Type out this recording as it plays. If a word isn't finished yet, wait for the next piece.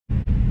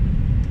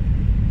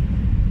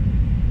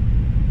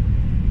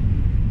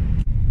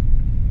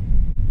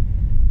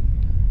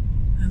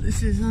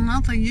This is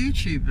another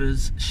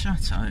YouTuber's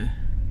chateau.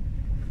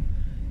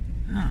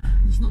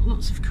 There's not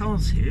lots of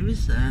cars here,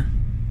 is there?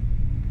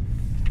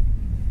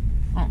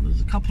 Oh,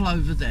 there's a couple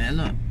over there,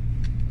 look.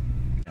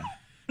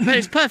 But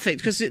it's perfect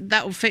because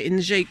that will fit in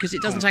the Jeep because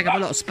it doesn't take up a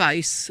lot of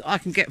space. I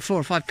can get 4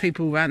 or 5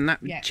 people around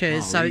that with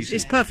chairs, so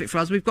it's perfect for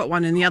us. We've got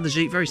one in the other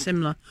Jeep, very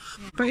similar.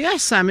 But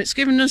yes, Sam, it's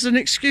given us an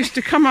excuse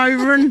to come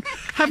over and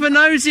have a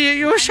nosy at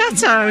your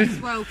chateau.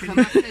 You're welcome.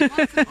 Once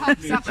the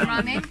pub's up and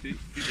running.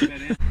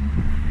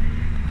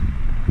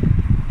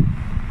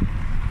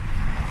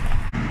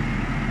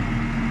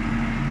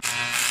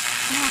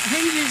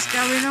 Vide is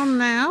going on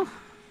now.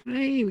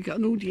 Hey, we've got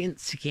an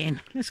audience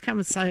again. Let's come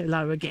and say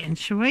hello again,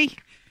 shall we?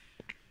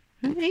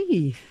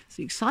 Hey, it's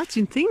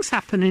exciting things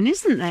happening,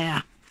 isn't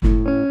there?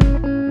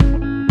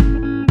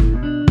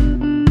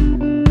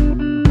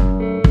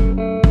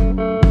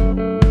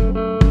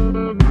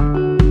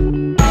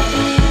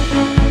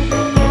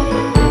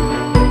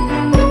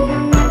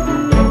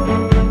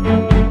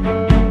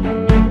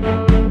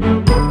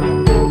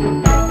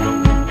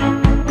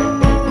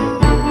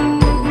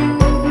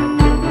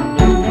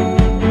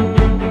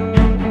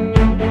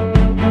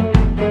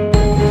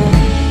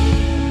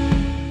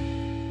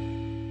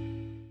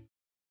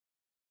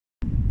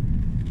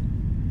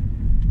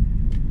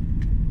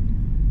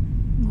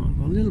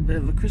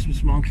 Bit of a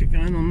Christmas market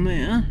going on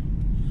there.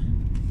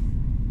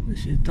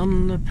 This is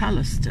Don the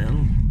Palace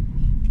still.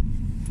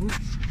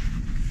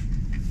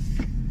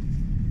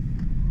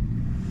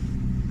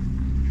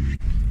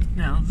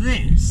 Now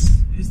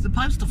this is the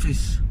post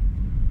office.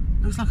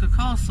 Looks like a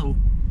castle.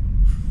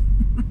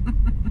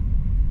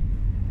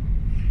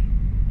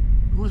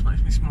 Always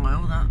makes me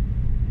smile, that.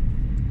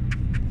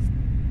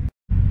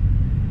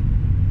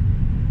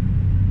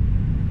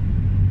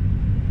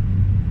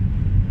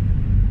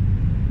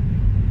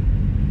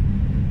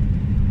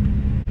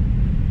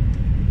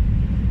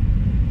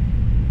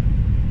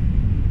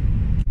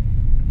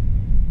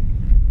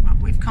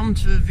 Come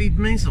to Vide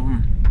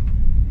Maison.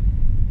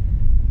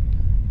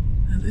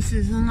 This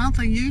is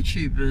another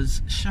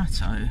YouTuber's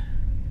chateau.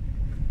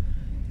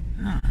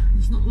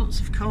 There's not lots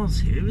of cars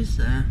here, is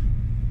there?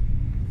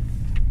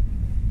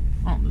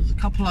 Oh, there's a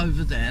couple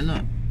over there,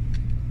 look.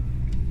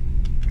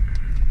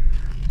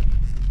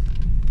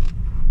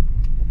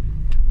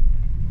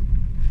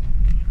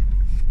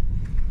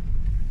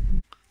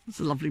 It's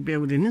a lovely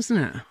building, isn't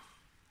it?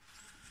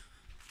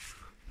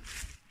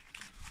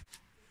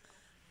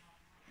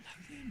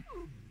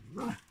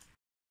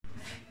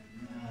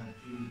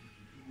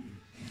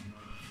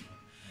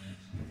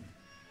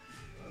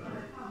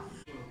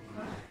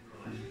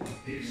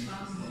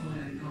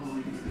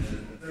 It's a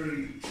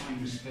very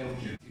famous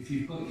Belgian. If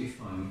you've got your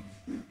phone,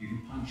 you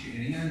can punch it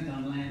in. He only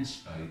done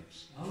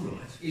landscapes. Oh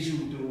right.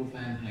 Isidore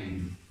van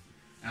Hayden.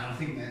 And I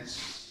think that's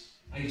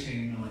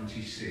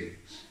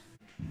 1896.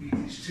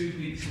 It's too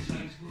big to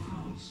take to the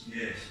house.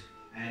 Yes.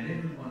 And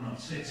everyone I've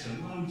said to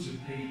loads of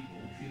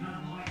people, if you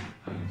don't like the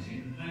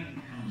painting, the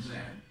painting comes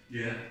out.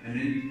 Yeah. And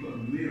then you've got a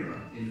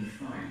mirror in the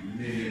frame, and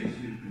then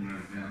you can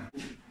write down.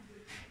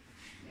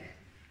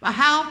 But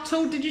how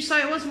tall did you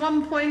say it was?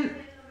 1.9?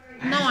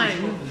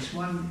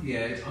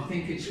 Yeah, I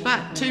think it's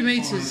about 2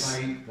 metres.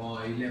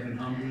 By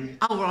 1100.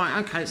 Oh right,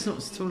 okay, it's not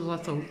as tall as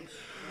I thought.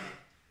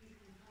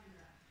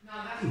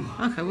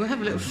 Okay, we'll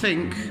have a little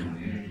think.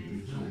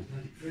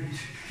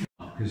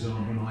 Because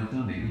when I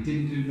done it, he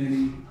didn't do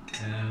many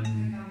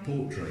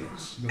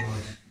portraits.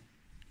 Right.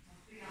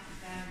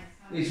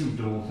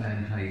 Isidore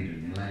van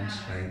Hayden,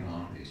 landscape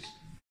artist.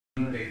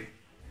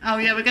 Oh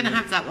yeah, we're going to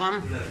have that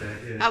one.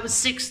 That was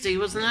 60,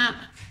 wasn't it?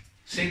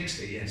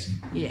 60, yes.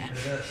 Yeah.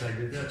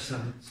 That's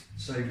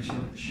same as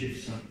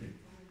shift something.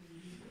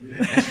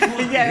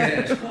 Yeah.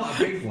 It's quite a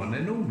big one.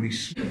 They're normally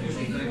small.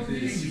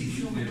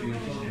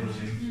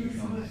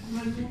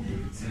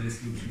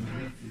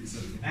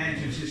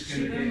 Andrew's just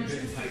going to get a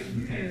bit of paper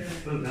and pen.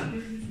 Well done.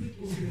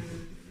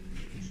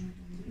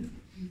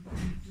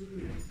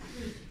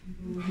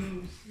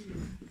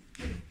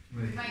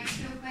 Makes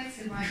feel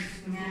better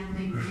roasting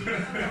and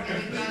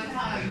go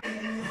home.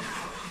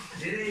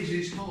 It is,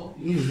 it's hot.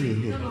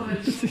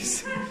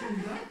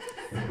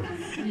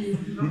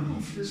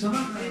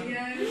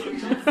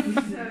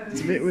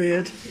 It's a bit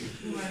weird.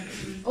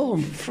 Oh,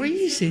 I'm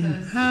freezing.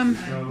 I'll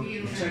tell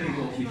you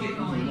what, we get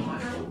on the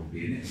light bulb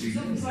in it.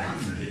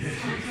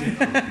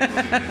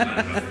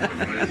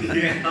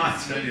 Yeah, I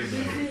tell you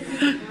about.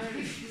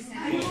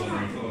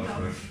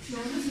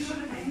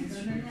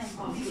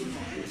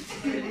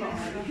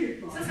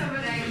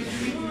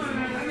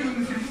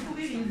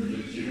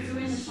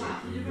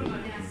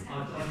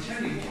 I'll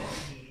tell you what.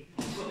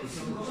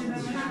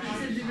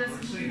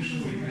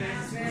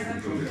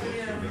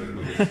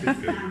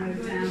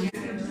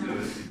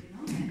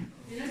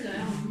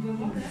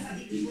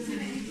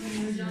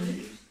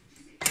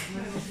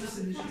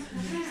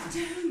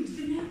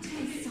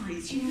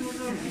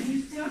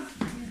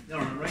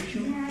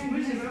 Rachel?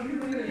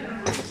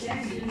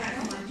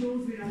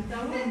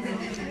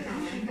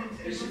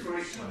 It's a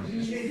great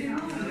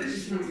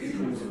place.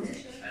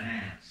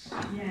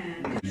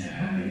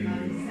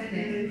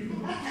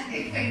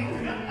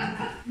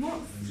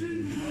 What's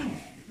through here?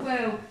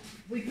 Well,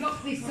 we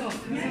blocked this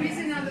off. There is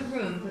another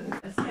room,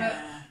 but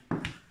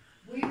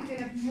we're going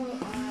to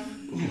put.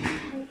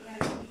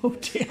 Oh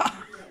dear.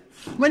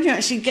 When you're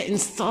actually getting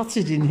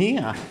started in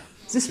here.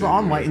 Is this what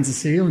I'm waiting to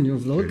see on your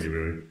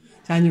vlog?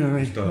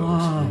 January. It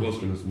was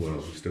going as well.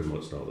 We still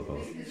might start the bar.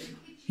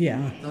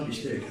 Yeah. Lovely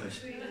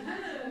staircase.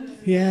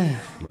 Yeah.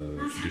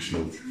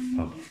 Traditional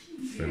pub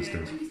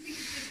downstairs.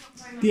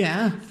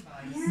 Yeah.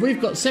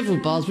 We've got several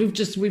bars. We've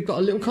got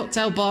a little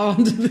cocktail bar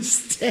under the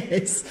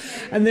stairs,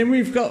 and then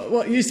we've got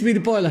what used to be the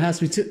boiler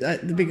house. We took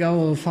the big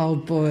old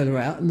boiler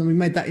out, and then we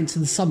made that into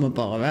the summer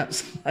bar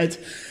outside.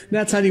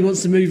 Now Tony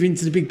wants to move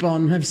into the big bar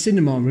and have a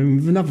cinema room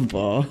with another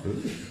bar.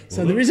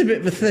 So there is a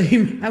bit of a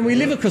theme, and we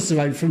live across the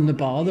road from the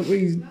bar that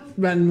we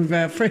ran with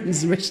our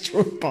friends, the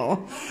restaurant bar.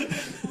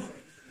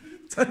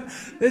 So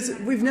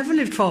we've never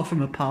lived far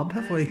from a pub,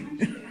 have we?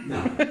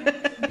 No. You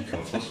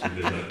can't possibly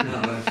do that. No,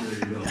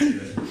 absolutely not.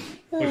 Yeah.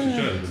 Which is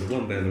shame, the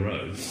one down the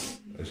road,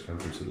 it's come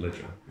through St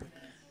Ledger,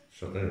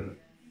 shut down.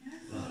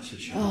 Oh, it's a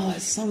shame. Oh,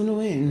 it's so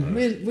annoying.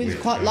 We're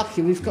quite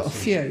lucky. We've got a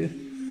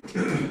few.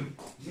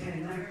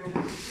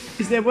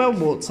 Is there well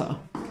water?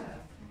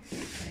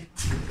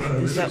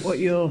 Is that what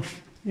you're...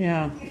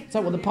 Yeah. Is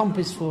that what the pump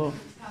is for?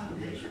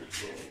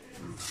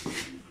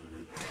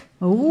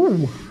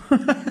 Oh.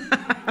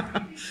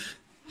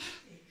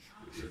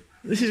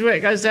 This is where it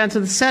goes down to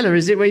the cellar,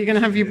 is it? Where you're going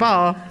to have your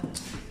bar?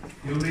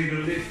 You'll need a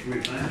lift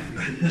with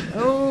that.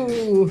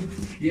 Oh.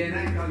 Yeah,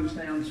 that goes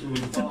down to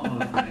a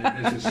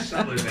bar. There's a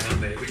cellar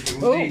down there, but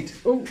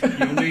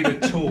you'll need a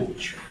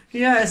torch.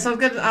 Yes, I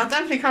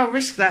don't think I'll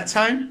risk that,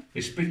 Tone.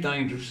 It's a bit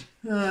dangerous.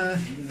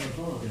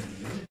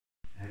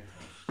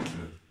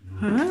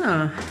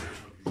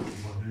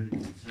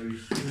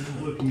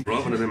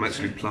 Rather than them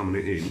actually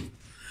plumbing it in,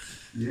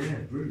 Yeah,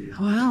 brilliant.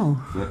 Wow.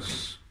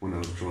 that's when I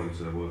was trying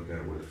to work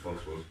out where the foss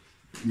was.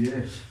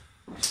 Yes.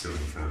 Still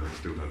haven't found it,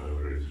 still don't know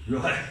where it is.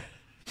 Right.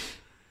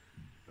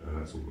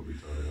 That's all got to be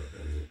tied up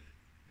down here.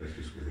 That's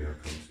just going to be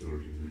outcome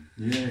storage, isn't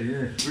Yeah,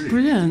 brilliant.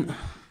 Brilliant.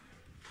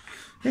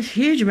 There's a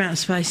huge amount of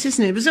space,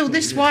 isn't it? Was all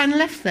this wine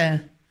left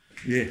there?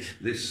 Yes. it?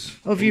 This.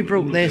 Or have you all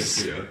brought of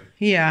this? Here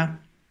Yeah.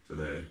 to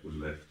there was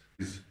left.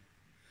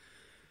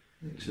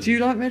 Do you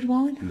like red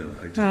wine? No,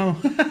 I don't.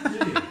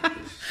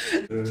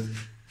 Oh.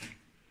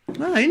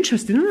 Oh,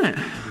 interesting, isn't it?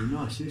 Very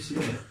nice, this,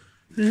 yeah.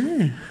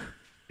 Yeah.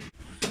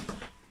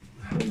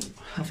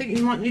 I think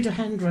you might need a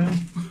handrail.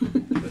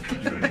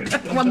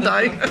 One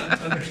day.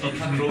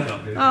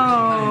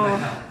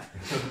 Oh.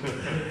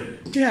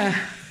 Yeah.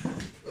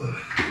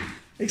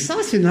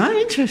 Exciting though,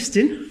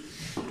 interesting.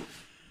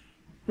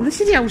 Well,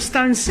 this is the old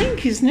stone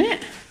sink, isn't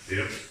it?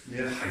 Yep.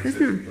 Yeah.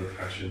 Isn't The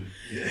passion.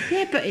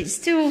 Yeah, but it's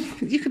still,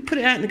 you could put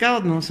it out in the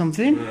garden or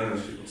something. She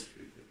wants to be.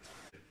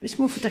 It's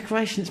more for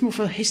decoration, it's more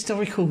for a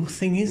historical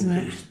thing, isn't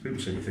it? People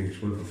seem to think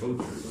it's worth a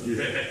photo.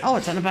 Yeah. Oh, I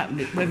don't know about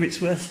whether it's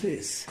worth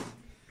it.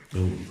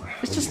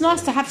 It's just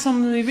nice to have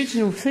some of the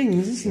original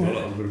things, isn't Well,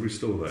 it? I'm going to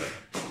restore that.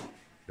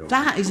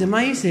 That is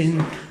amazing.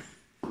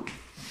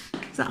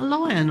 Is that a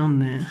lion on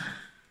there?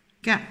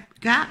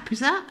 Gap, is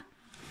that?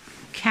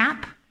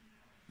 Cap?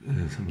 Yeah,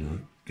 something like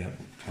gap.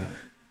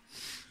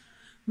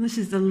 And this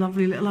is the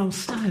lovely little old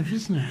stove,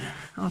 isn't it?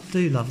 I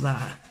do love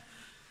that.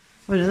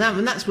 Well,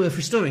 that's worth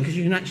restoring because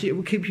you can actually, it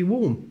will keep you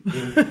warm.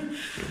 Yeah.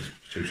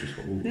 It's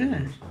got water.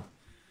 Yeah.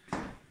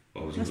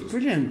 So. That's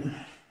brilliant.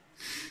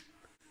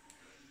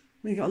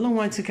 We've got a long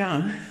way to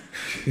go.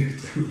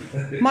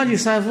 Mind you,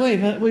 so have we,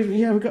 but we've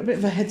got a bit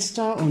of a head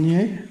start on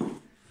you.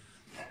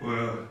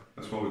 Well,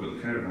 that's why we've got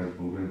the caravan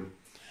pulled in.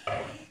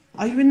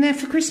 Are you in there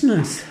for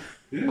Christmas?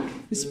 Yeah.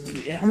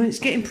 It's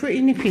getting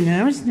pretty nippy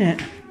now, isn't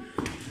it?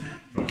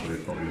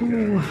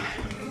 Ooh.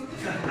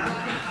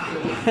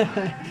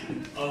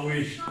 I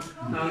wish.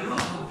 No,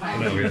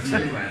 we have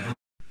to.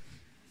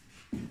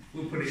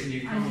 We'll put it in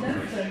your car.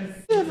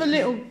 You have a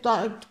little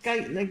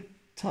gate leg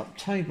type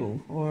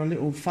table or a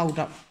little fold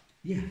up.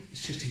 Yeah,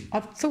 it's just here. I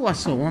thought I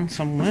saw one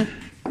somewhere.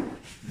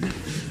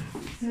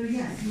 So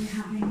yes, we're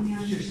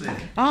having. Just there.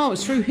 Oh,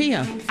 it's through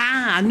here.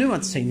 Ah, I knew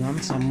I'd seen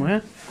one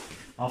somewhere.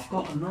 I've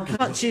got another.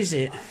 How much is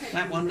it?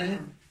 That one there?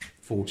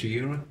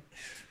 €40.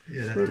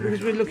 Yeah,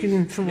 Because we're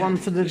looking for one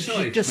for the It's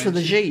not just for the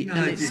expensive. jeep,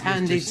 and it's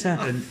handy to.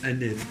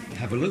 And then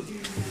Have a look.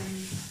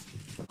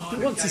 If you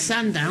want to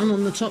sand down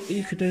on the top,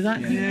 you could do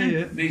that.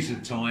 yeah. These are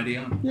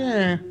tidier.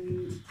 Yeah.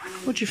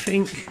 What do you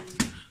think?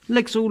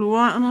 Legs all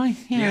alright, aren't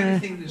they? The only Yeah.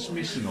 thing that's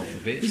missing off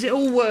of it, Is it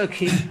all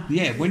working?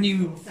 yeah, when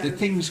the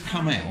things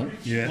come out,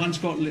 Yeah. one's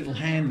got a little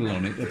handle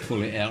on it to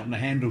pull it out, and the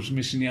handle's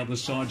missing the other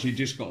side, so you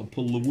just got to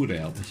pull the wood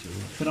out.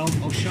 But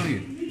I'll show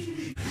you.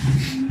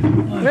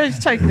 We're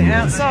just taking it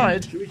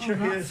outside. Should we check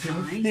it out,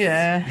 Tim?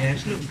 Yeah. Yeah,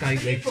 it's a little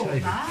gate leg table.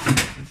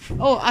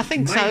 Oh, I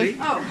think Maybe.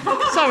 so.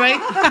 Sorry.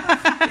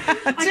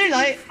 Too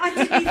late. I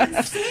didn't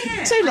even see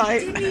it. Too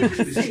late. I didn't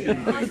even see it.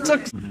 It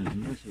took-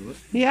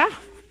 Yeah?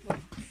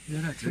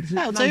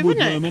 That'll do,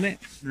 wouldn't it?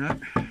 No.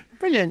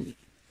 Brilliant.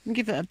 And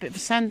give it a bit of a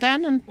sand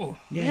down and Oh,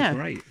 Yeah. yeah,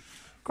 great.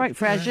 Great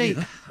for our Jeep.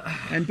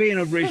 And being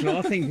original,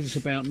 I think it's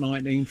about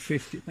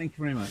 1950. Thank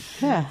you very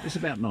much. Yeah. It's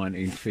about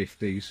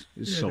 1950s.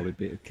 It's a solid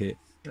bit of kit.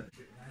 Oh,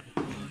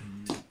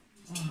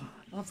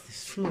 I love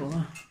this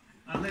floor.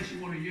 Unless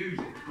you want to use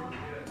it.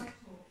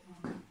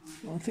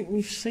 I think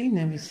we've seen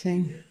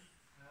everything.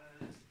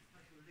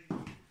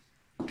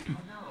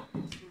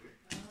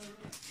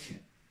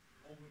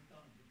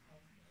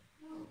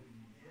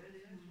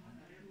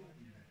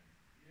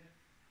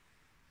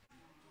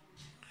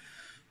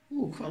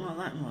 Oh, quite like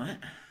that light.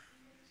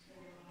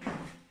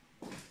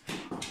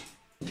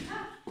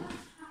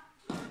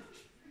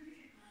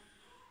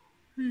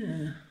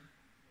 Yeah.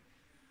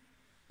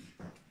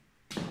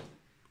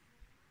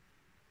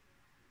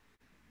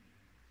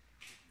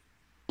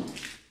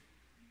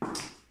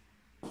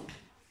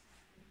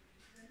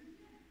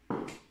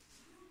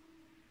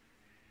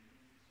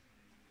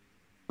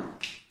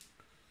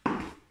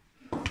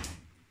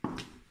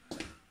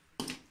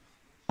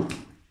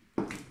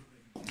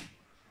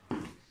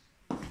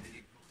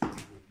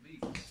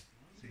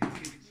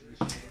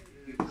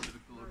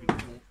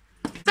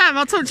 Sam,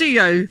 I'll talk to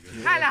you.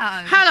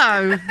 Hello.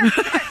 Hello.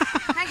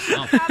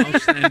 I'll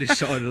stand this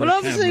side of Well,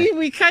 obviously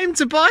we came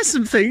to buy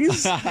some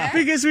things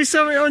because we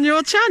saw it on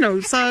your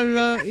channel.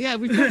 So yeah,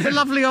 we got a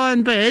lovely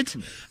iron bed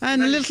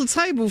and a little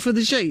table for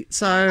the sheet.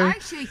 So I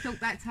actually thought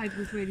that table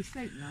was really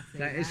sweet.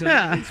 that is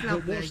Yeah.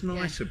 but what's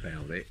nice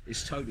about it,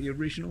 it's totally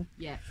original.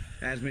 Yeah.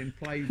 It hasn't been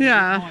played.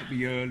 Yeah. It might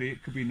be early,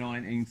 it could be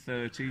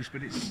 1930s,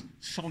 but it's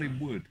solid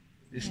wood.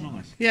 It's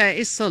nice. yeah,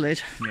 it's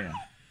solid. Yeah.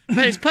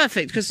 But it's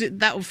perfect because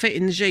that will fit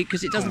in the Jeep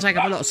because it doesn't take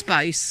up a lot of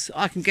space.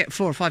 I can get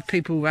 4 or 5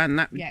 people around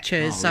that with Yeah.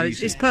 chairs, Oh, so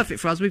easy. it's perfect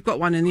for us. We've got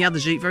one in the other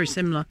Jeep, very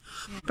similar.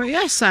 But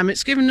yes, Sam,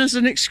 it's given us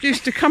an excuse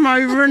to come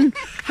over and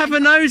have a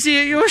nosy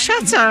at your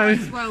chateau.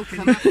 You're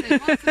welcome. I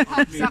think once the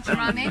pub's up and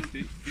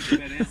running,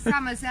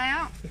 summer's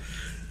out.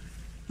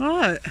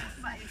 Right.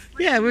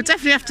 Yeah, we'll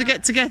definitely have to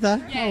get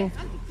together. Yeah.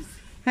 Oh,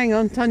 hang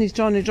on, Tony's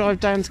trying to drive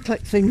down to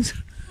collect things.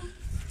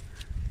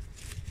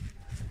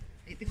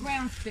 The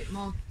ground's a bit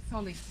more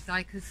solid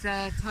today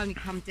because Tony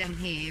come down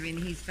here in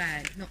his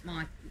van. Not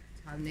my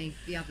Tony,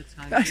 the other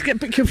Tony. That's a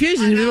bit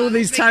confusing with all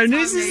these big Tonys,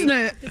 Tony. isn't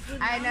it?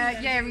 And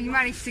yeah, he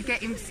managed to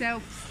get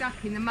himself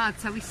stuck in the mud,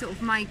 so we sort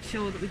of made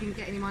sure that we didn't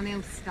get anyone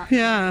else stuck.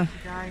 Yeah.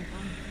 Today.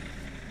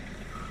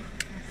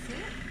 That's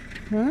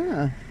it.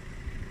 Ah.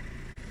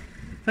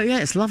 But yeah,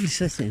 it's a lovely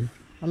setting.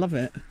 I love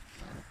it.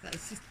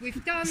 That's just,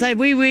 we've done. So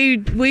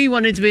we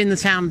wanted to be in the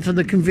town for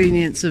the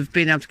convenience of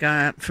being able to go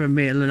out for a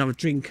meal and have a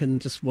drink and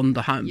just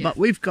wander home. Yes.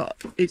 But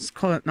it's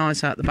quite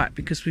nice out the back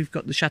because we've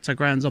got the chateau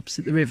grounds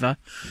opposite the river.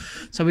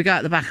 So we go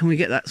out the back and we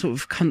get that sort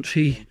of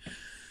country.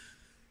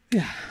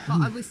 Yeah.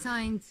 But I was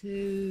saying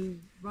to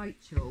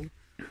Rachel,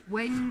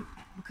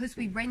 because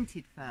we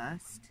rented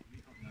first,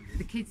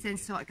 the kids then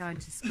started going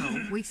to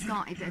school. We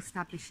started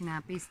establishing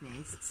our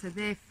business, so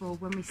therefore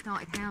when we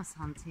started house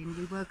hunting,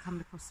 we were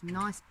coming across some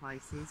nice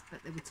places,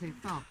 but they were too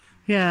far.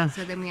 Yeah.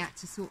 So then we had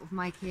to sort of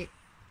make it,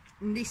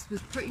 and this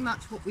was pretty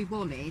much what we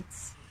wanted.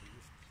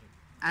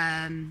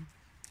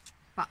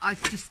 But I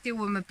just still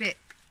am a bit,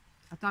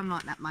 I don't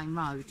like that main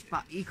road,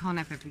 but you can't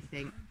have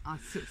everything. I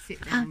sort of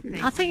sit down and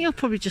think. I think you'll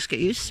probably just get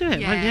used to it,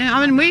 won't you? Yeah.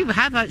 I mean, we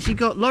have actually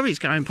got lorries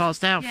going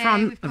past our Yeah,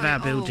 front we've of got our it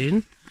all.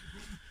 building.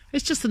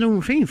 It's just a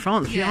normal thing in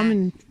France. Yeah. I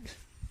mean,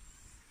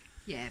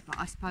 Yeah, but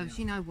I suppose,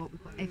 you know what,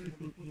 we've got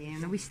everything here,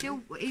 and we still,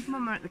 even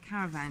when we're at the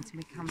caravans and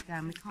we come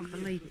down, we can't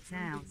believe it's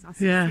ours. I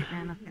sit Yeah. there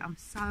and I think I'm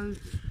so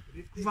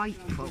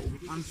grateful.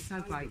 I'm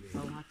so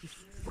grateful. I just,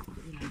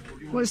 you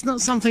know. well, it's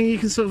not something you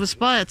can sort of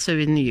aspire to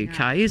in the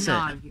UK, is it?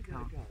 No, you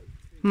can't.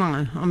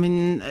 No, I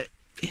mean,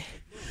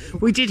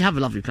 we did have a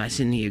lovely place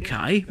in the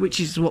UK, which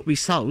is what we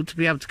sold to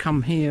be able to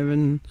come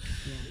here,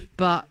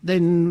 but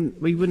then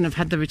we wouldn't have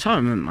had the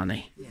retirement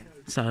money. Yeah.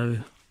 So,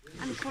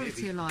 And the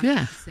quality of life, Yeah.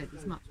 like I said,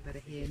 is much better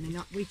here. And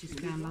then we just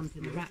found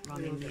London a rat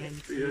run in the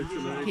end.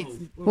 Kids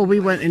were well, we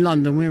weren't in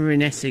London, we were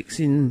in Essex,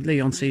 in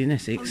Leigh-on-Sea in Oh,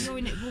 Essex. you're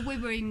in it. Well, we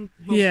were in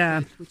Yeah.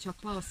 Rockford, which are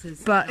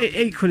classes. But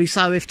equally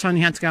so, if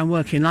Tony had to go and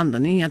work in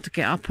London, he had to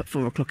get up at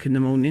 4 o'clock in the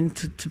morning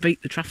to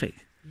beat the traffic,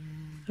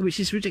 which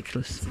is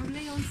ridiculous. So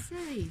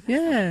Leigh-on-Sea.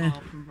 Yeah.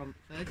 Far from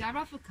Romford. Our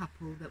other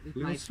couple that we've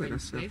made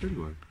friends with.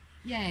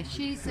 Yeah,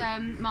 she's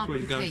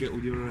Margaret Petite. all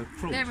your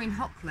They're in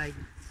Hockley.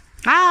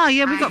 Ah,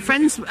 yeah, we've got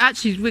friends.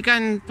 Actually, we're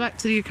going back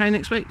to the UK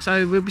next week,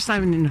 so we'll be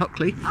staying in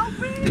Hockley. Oh,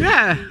 really?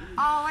 Yeah.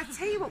 Oh, I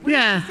tell you what,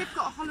 Yeah. they've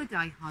got a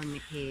holiday home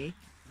here.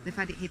 They've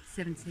had it here for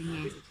 17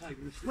 years.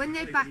 When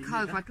they're back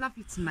over, I'd love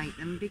you to meet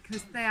them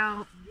because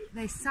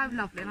they're so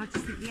lovely, and I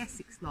just think the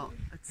Essex lot,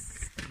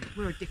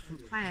 we're a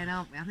different clan,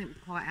 aren't we? I think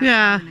we're quite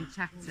outgoing and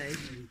chatty.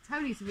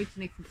 Tony's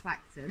originally from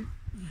Clacton.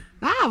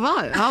 Ah,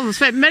 right. I've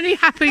spent many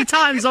happy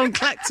times on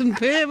Clacton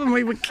Pier when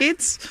we were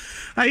kids.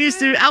 I used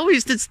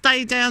to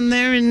stay down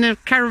there in the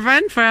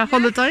caravan for our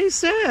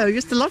holidays. Yeah, I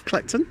used to love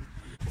Clacton.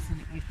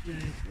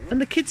 And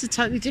the kids are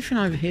totally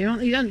different over here,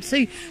 aren't they? You don't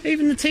see,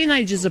 even the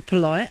teenagers are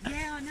polite.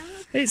 Yeah, I know.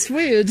 It's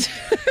weird.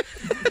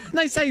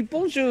 They say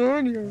bonjour,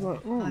 and you're like,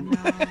 oh. I know.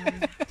 I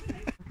can't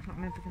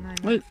remember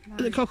the name.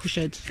 The cockle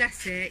shed.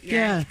 That's it,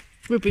 Yeah,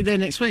 we'll be there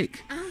next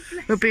week. Oh,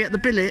 We'll be at the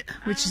Billet,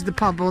 which is the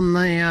pub on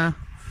the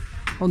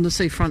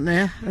seafront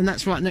there, and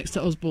that's right next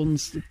to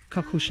Osborne's, the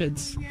cockle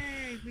sheds. Yeah,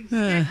 we can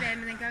get them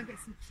and then go and get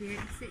some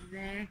chips, sit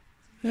there.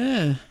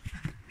 Yeah.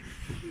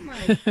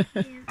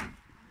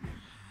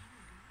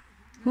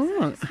 All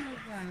right.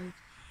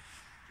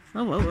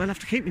 Oh well, we'll have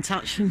to keep in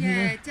touch. And,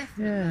 Yeah,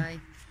 definitely. Yeah.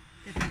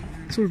 Definitely.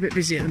 It's all a bit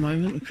busy at the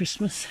moment with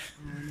Christmas.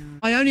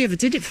 I only ever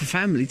did it for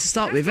family to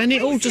start with, and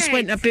it all just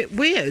went a bit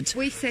weird.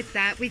 We said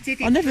that. We did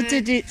it. I never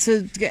did it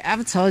to get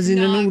advertising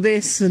and all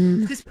this,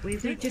 and We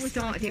just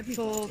started it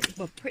for,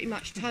 well, pretty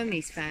much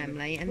Tony's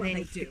family, and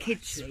then the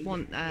kids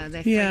want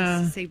their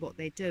friends to see what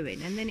they're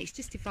doing, and then it's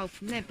just evolved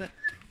from there. But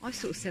I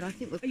sort of said, I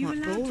think we're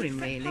quite boring,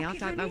 really. I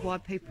don't know why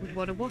people would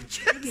want to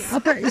watch us. I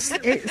bet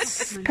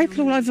it's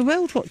people all over the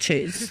world watch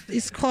it.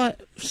 It's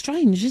quite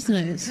strange, isn't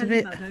it? It's a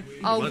bit.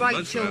 Oh,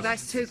 Rachel,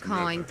 that's too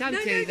kind.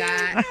 Don't do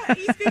that. No,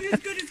 he's been as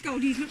good as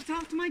gold. He's looked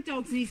after my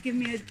dogs and he's given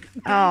me a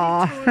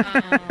Oh.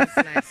 Oh,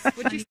 bless.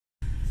 Would you...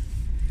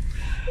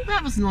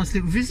 That was a nice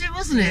little visit,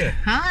 wasn't it? Yeah.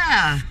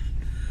 Ah.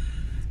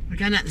 We're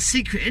going out the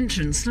secret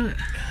entrance, look.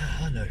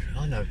 I know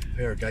a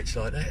pair of gates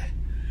like that.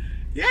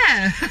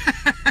 Yeah.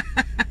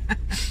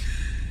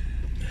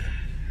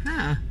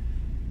 Ah.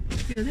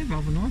 Yeah, they're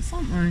rather nice,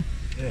 aren't they?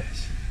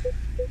 Yes.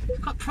 It's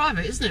quite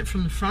private, isn't it,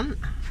 from the front?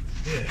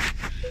 Yeah.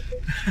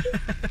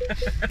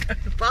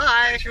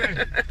 Bye.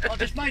 I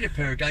just made a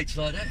pair of gates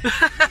like that.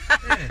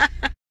 Yeah.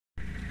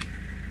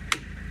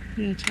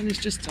 Yeah, Tony's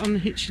just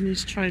unhitching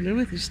his trailer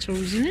with his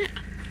tools in it.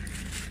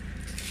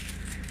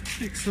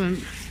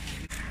 Excellent.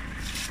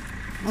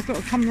 I've got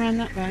to come around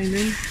that way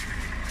then.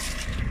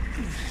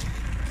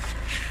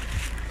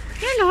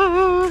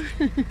 Hello!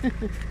 It's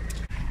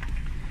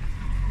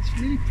a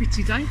really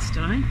pretty day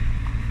today.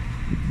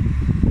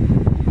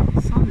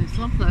 The sun is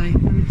lovely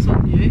when it's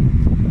on you.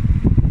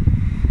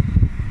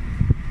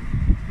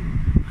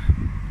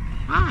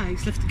 Ah,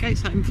 he's left the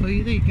gates open for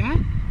you, there you go.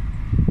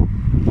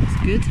 That's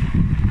good.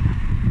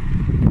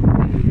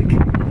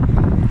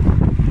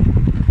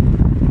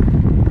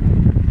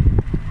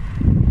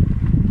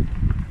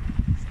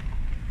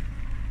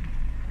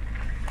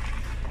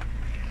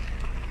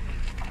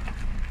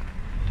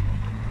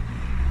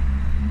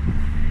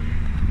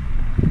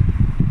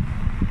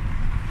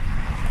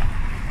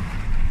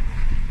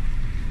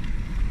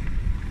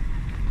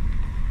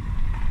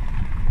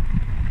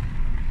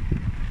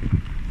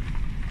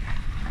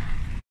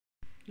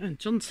 And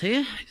John's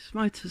here, his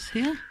motor's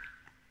here.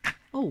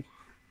 Oh,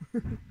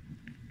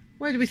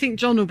 where do we think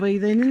John will be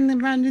then?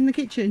 Round in the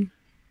kitchen?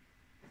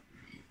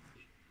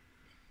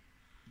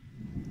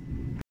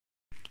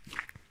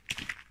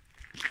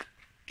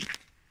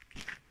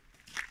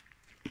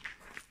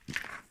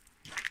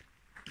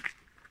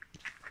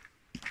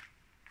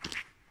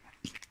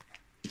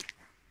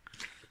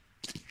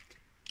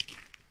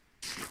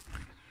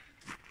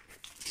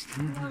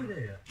 Hello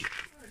there.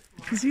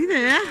 Is he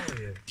there?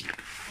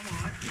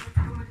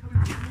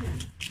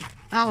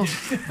 Oh,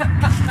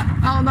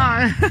 oh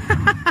no,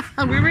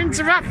 we were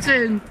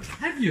interrupting.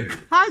 Have you?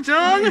 Hi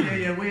John.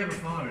 Yeah, we have a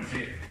fire in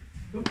here.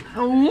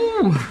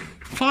 Oh,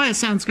 fire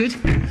sounds good.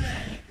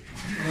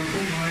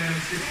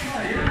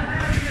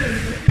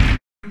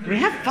 We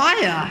have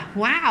fire,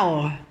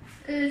 wow.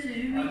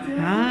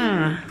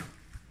 Ah,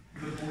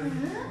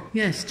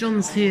 yes,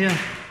 John's here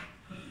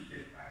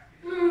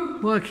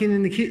working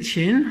in the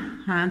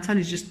kitchen, and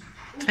Tony's just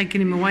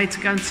taking him away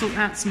to go and sort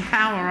out some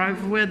power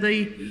over where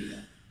the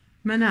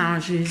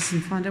menage is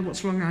and find out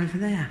what's wrong over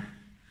there.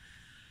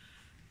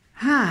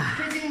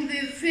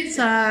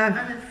 So,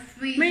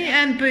 me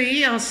and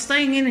Bea are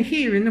staying in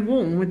here in the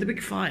warm with the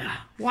big fire.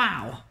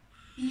 Wow.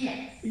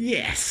 Yes.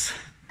 Yes.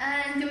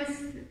 And there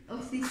was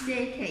obviously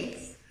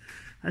staircase.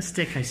 That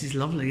staircase is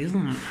lovely,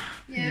 isn't it?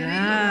 Yeah, we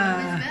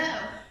got one as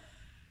well.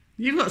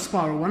 You've got a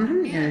spiral one,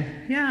 haven't you?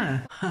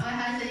 Yeah. I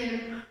had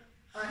a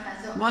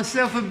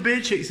Myself and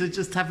Beatrix are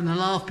just having a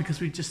laugh because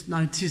we just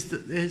noticed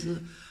that there's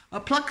a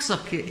plug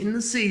socket in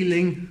the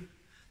ceiling.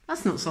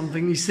 That's not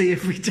something you see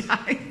every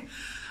day.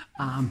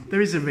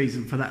 There is a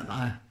reason for that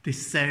though.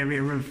 This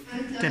area of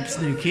Deb's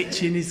new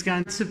kitchen is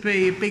going to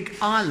be a big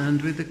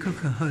island with a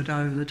cooker hood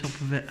over the top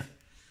of it.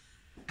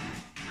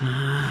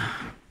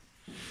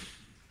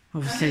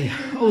 Obviously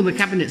all the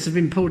cabinets have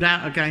been pulled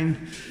out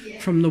again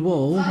from the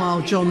wall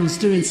while John's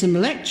doing some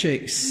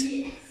electrics.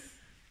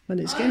 When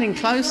it's getting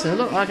closer,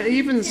 look, I can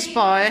even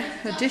spy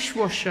a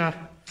dishwasher.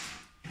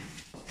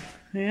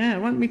 Yeah,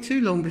 it won't be too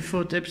long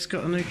before Deb's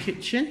got a new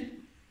kitchen.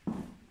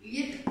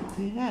 Yep.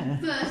 Yeah.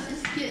 First,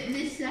 let's get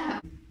this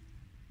out.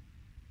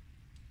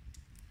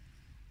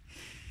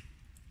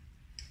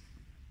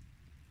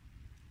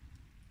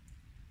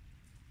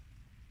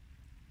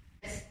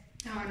 Yes,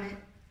 darn it.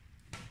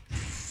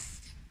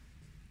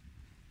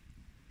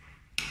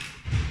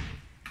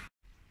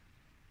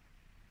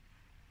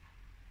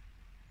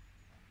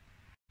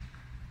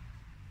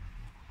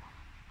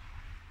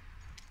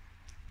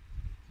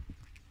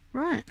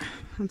 Right,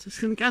 I'm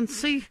just going to go and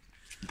see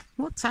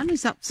what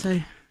Tony's up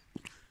to.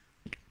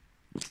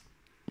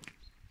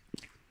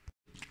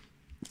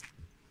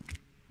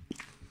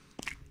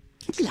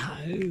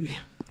 Hello.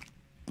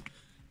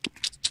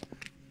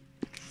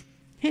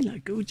 Hello,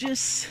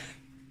 gorgeous.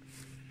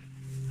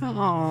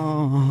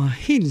 Oh,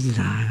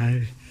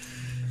 hello.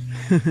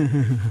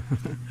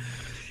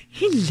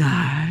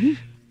 Hello.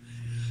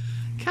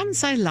 Come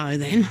say hello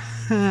then.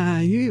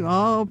 You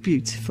are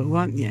beautiful,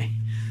 aren't you?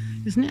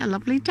 Isn't it a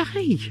lovely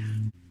day?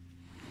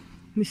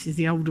 This is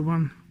the older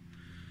one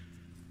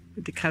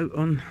with the coat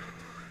on.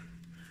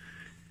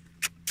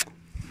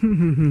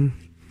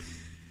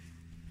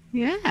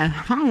 Yeah,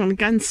 I'm going to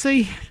go and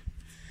see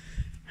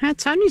how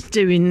Tony's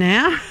doing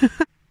now.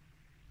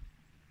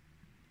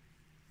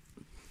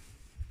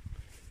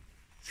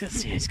 Let's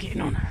see how he's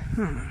getting on.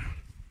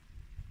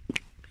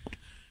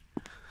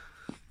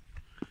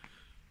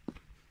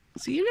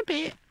 See you in a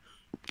bit.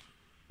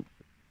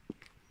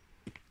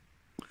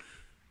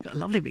 Got a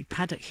lovely big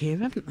paddock here,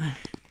 haven't they?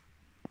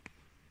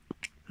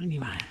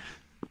 Anyway,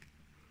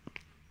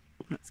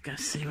 let's go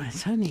see where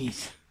Tony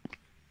is.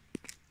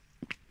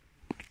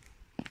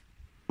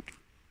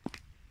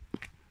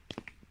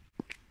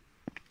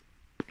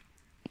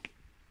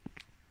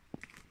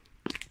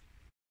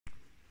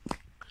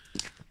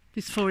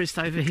 This forest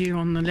over here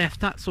on the left,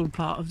 that's all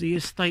part of the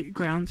estate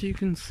grounds. You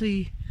can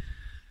see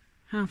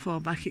how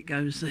far back it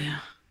goes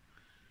there.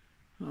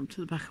 Up to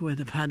the back of where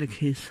the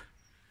paddock is.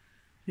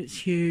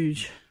 It's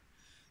huge.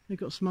 They've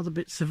got some other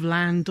bits of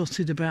land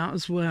dotted about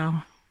as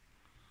well.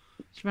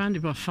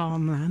 Surrounded by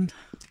farmland.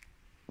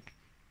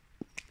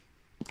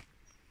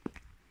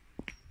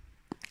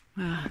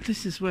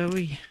 This is where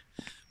we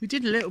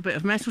did a little bit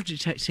of metal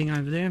detecting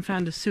over there and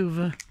found a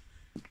silver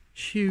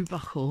shoe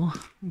buckle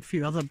and a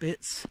few other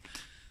bits.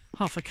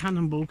 Half a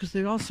cannonball, because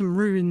there are some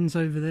ruins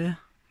over there.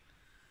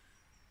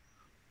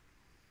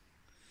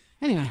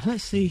 Anyway,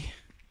 let's see.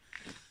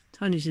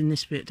 Tony's in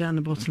this bit down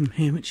the bottom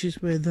here, which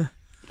is where the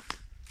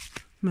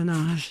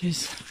menage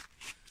is.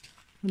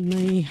 And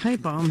the hay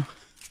barn.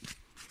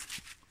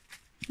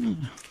 Oh,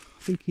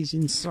 I think he's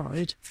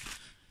inside.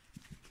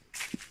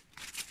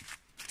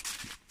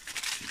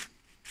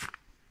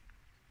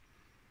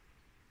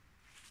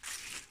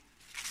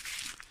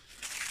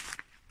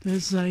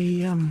 There's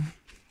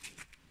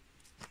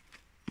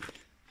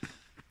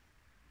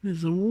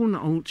a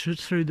walnut orchard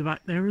through the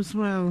back there as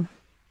well,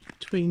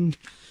 between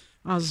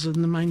us and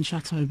the main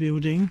chateau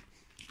building.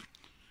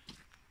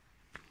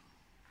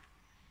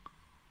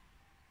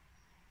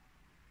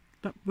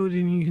 That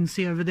building you can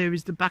see over there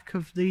is the back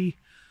of the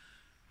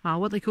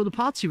what they call the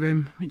party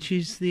room, which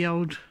is the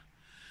old,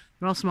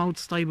 there are some old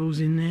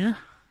stables in there,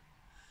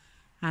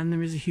 and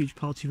there is a huge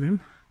party room.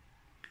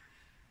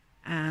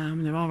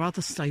 There are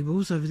other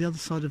stables over the other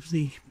side of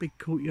the big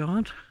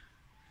courtyard.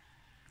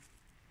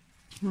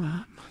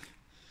 Right.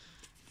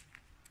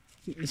 I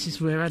think this is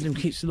where Adam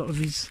keeps a lot of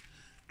his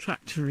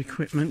tractor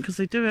equipment, because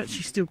they do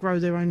actually still grow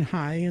their own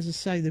hay. As I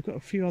say, they've got a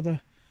few other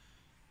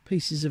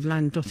pieces of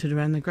land dotted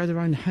around. They grow their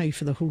own hay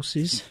for the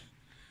horses.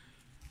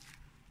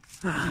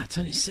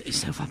 Tony, set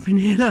yourself up in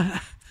here, look.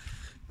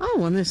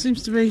 Oh, and there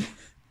seems to be,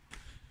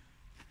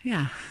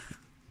 yeah,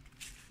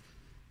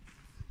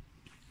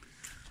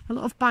 a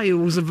lot of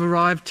bales have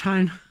arrived,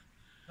 Tone.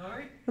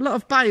 Sorry? A lot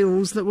of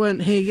bales that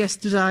weren't here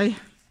yesterday.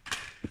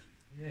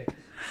 Yes.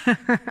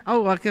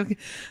 Oh, okay.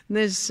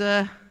 There's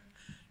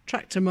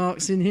tractor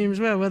marks in here as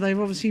well, where they've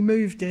obviously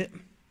moved it.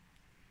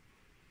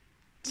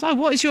 So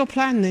what is your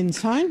plan then,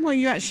 Tone? What are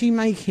you actually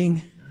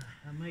making?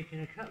 I'm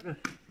making a couple of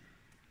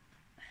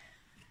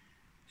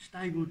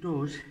stable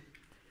doors.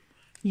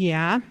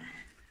 Yeah.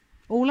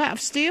 All out of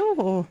steel,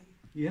 or?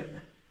 Yep.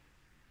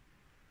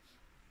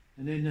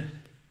 And then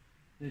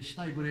there's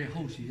stable their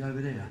horses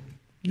over there.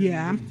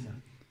 Yeah.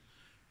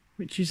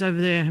 Which is over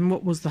there, and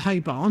what was the hay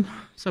barn.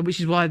 So which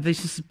is why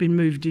this has been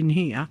moved in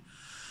here.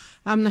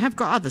 They have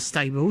got other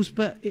stables,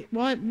 but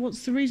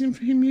what's the reason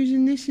for him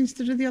using this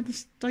instead of the other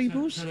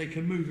stables? So they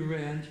can move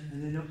around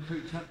and they're not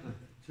cooped up for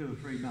 2 or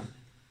 3 months.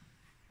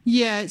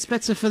 Yeah, it's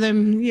better for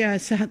them, yeah,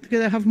 to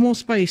have more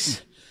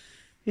space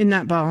in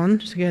that barn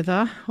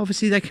together.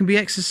 Obviously they can be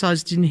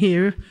exercised in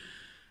here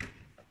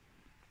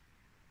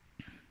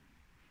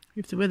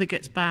if the weather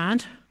gets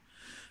bad.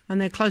 And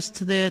they're close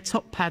to their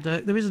top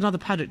paddock. There is another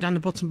paddock down the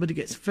bottom, but it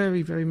gets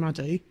very, very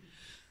muddy.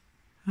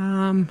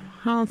 I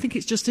think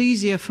it's just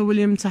easier for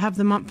William to have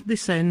them up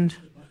this end.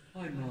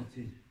 Hi,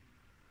 Martin.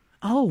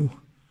 Oh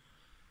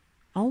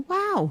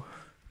wow.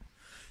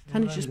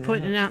 Tony's just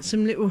pointing out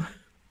some little,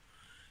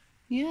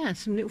 yeah,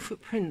 some little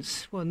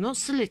footprints. Well, not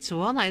so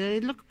little, are they? They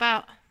look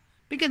about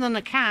bigger than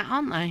a cat,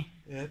 aren't they?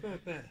 Yeah,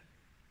 about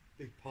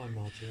big pine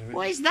martin. I reckon.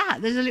 What is that?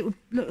 There's a little,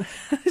 look,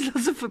 there's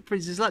lots of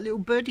footprints. There's like little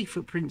birdie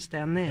footprints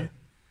down there.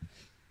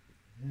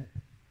 Yeah.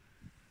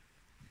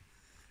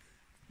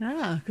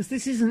 Ah, because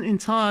this isn't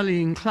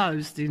entirely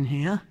enclosed in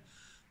here.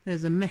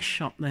 There's a mesh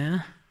shop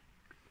there.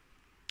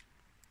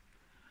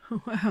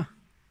 Oh, wow.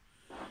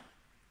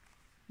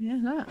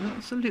 Yeah,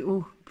 that's a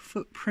little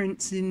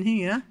footprints in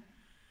here.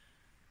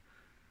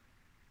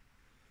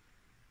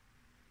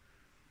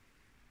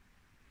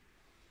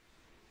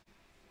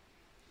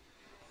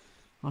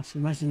 I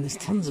should imagine there's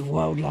tons of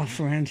wildlife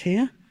around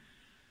here.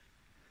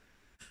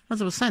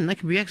 As I was saying, they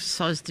can be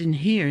exercised in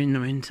here in the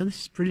winter.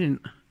 This is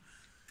brilliant.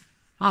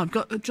 Oh,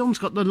 John's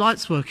got the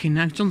lights working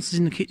now. John's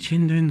in the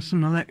kitchen doing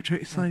some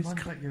electric. So he's...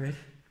 Back your head.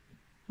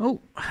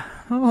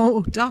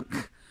 Oh,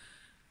 duck.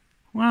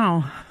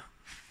 Wow.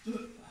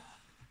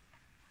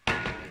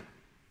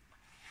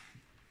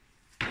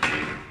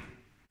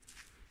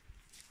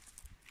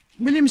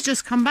 William's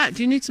just come back.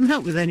 Do you need some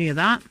help with any of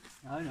that?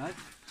 No.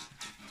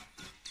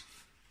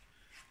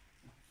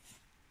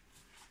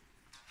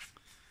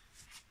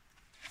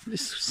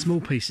 This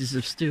small pieces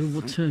of steel,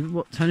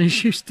 what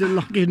Tony's used to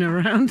lugging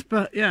around,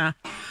 but yeah,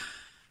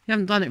 you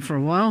haven't done it for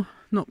a while.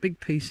 Not big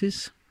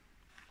pieces.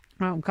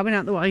 Right, I'm coming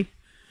out the way.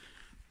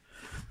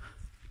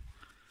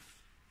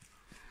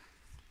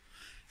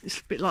 It's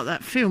a bit like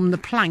that film, The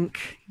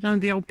Plank. You know,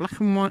 the old black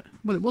and white.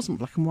 Well, it wasn't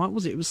black and white,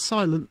 was it? It was a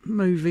silent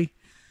movie.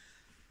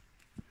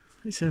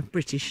 It's a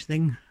British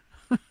thing.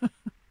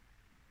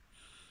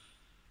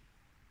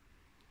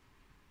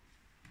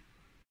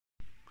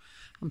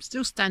 I'm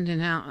still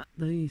standing out at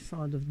the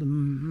side of the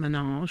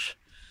menage,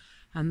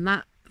 and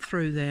that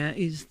through there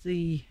is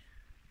the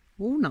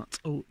walnut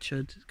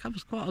orchard. It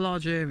covers quite a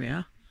large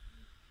area,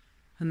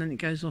 and then it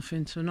goes off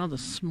into another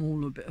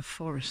smaller bit of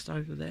forest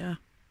over there.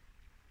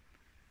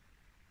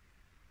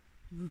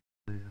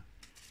 Yeah.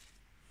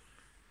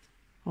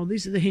 Oh,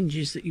 these are the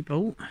hinges that you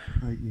bought.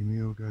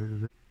 80mm go to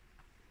the...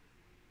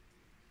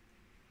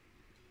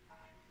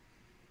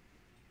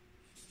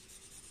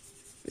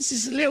 This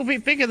is a little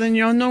bit bigger than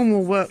your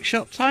normal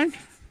workshop, Tone.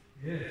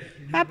 Yeah.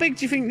 How big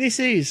do you think this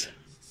is?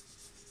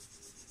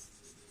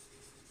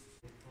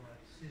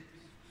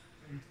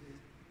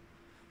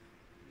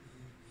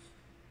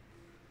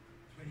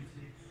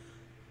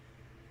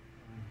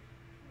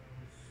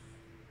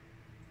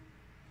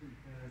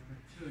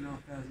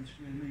 2,500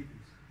 square metres.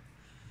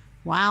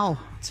 Wow,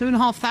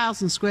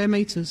 2,500 square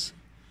metres.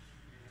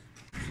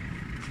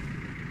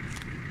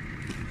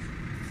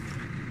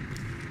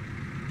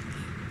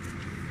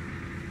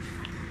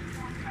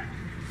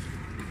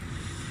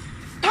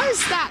 What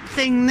is that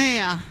thing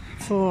there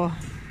for?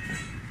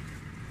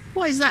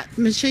 What is that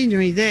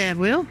machinery there,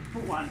 Will?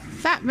 What one?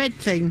 That red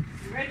thing.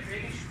 The red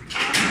thing is...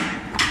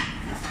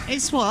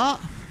 It's what?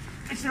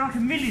 It's like a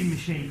milling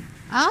machine.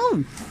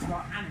 Oh. It's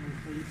like animal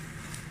feed.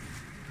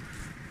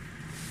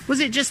 Was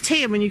it just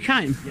here when you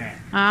came? Yeah.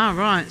 Ah,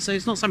 right. So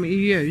it's not something you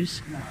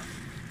use? No.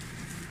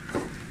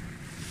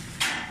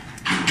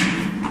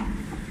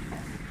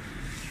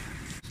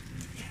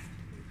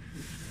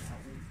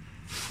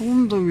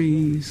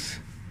 Fonderies.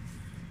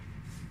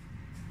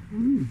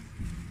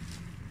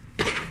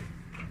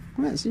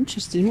 Well, that's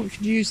interesting. What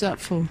could you use that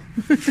for?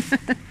 I'll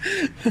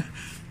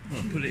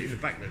put it in the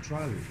back of the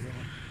trailer if you like.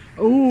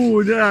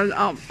 Oh,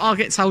 no, I'll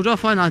get told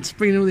off, won't I, to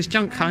bring all this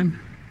junk home.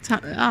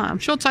 I'm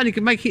sure Tony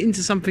could make it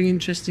into something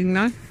interesting,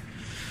 though.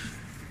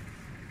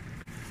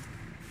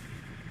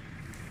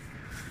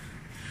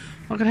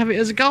 I could have it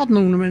as a garden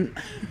ornament.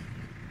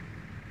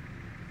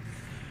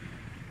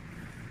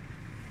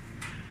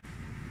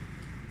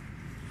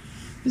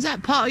 Is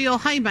that part of your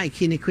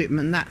haymaking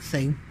equipment, that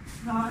thing?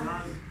 No.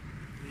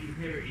 We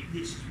inherited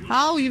this as well.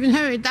 Oh, you've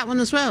inherited that one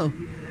as well? Yeah.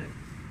 We thought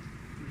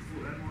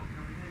that might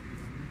come in handy.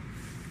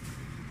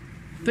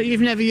 But you've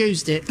never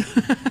used it?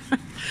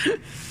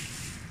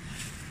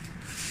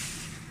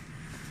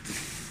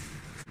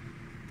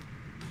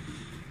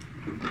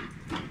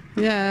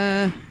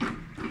 Yeah. Yeah,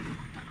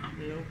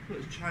 I'll put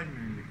a chain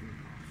around it.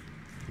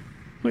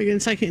 What, are you going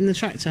to take it in the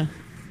tractor?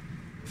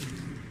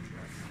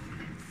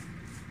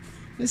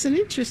 It's an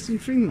interesting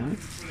thing, though.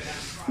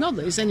 Not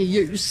that it's any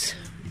use.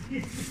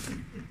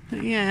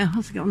 But yeah,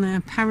 what's it got on there?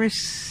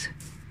 Paris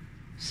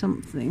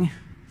something.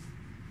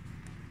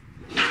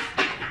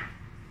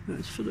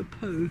 That's for the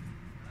poo.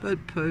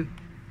 Bird poo.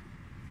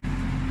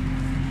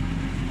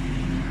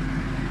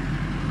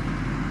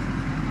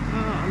 Oh,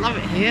 I love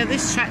it here.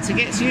 This tractor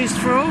gets used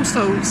for all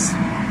sorts.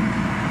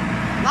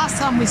 Last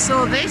time we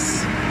saw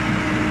this,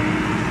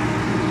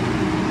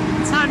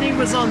 Tony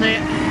was on it,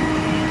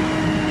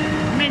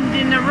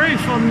 mending the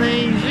roof on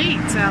the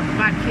Vide out the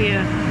back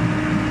here.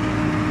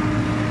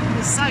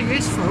 It's so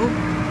useful.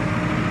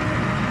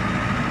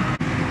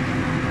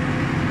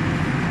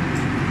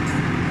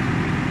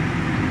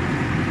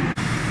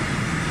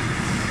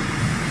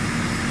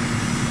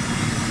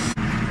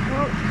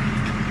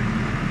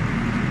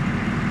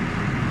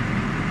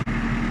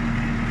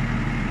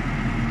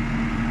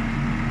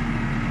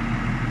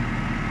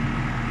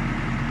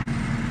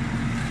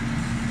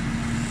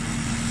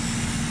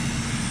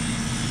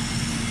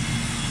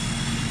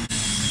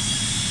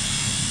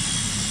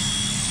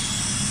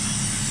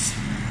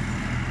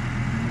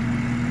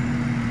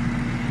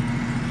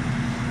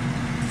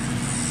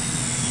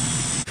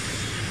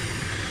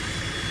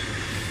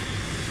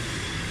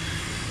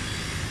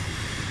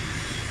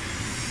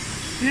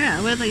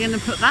 Yeah, where are they going to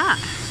put that?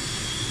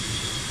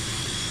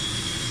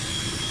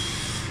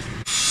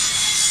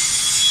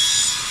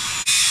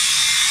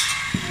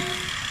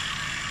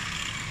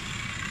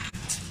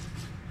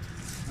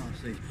 Can't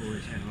see for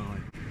his head high.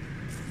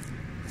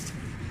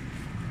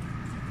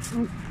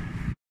 Oh.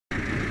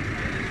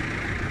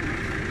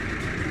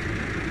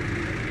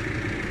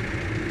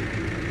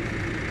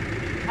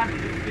 Have a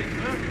look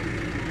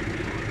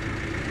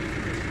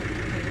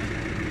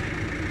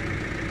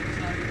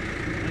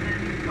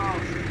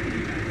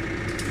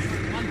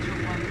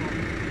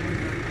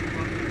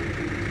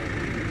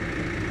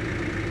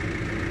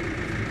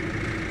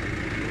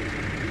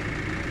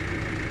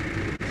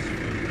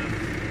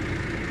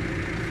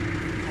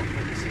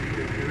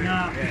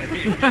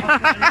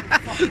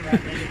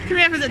Can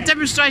we have a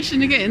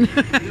demonstration again?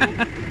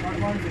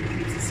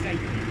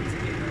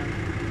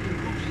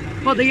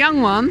 What, the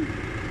young one?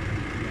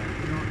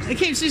 It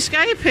keeps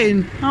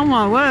escaping. Oh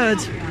my word.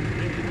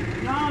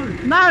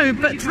 No,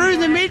 but through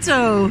the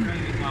middle.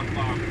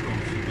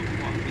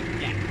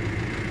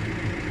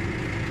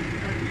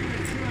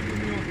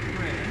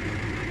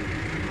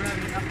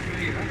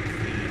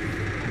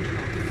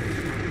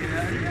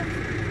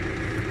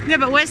 Yeah,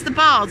 but where's the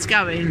bards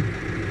going?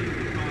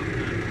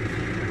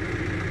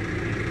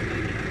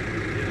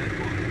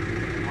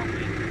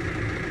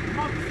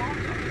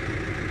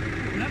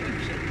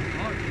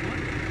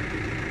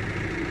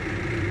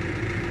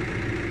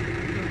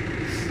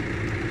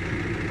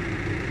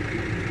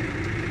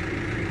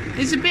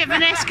 He's a bit of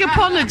an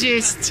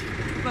escapologist.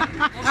 But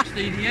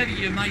obviously, the heavier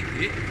you make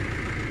it,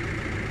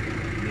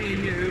 me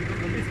and you have got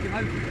to lift it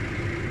over.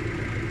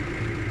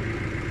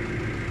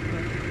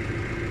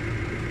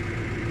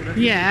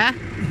 Yeah.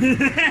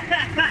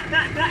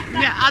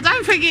 Yeah, I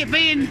don't think it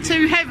being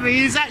too heavy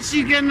is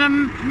actually going to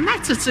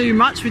matter too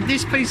much with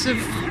this piece of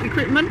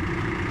equipment.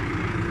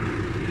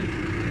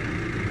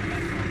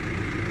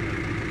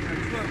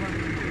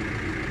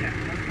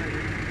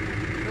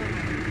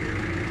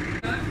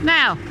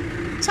 Now,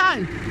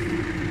 Tone,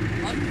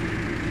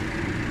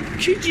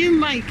 could you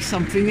make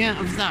something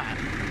out of that?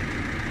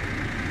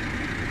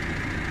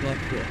 Like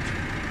what?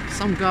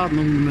 Some garden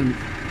ornament.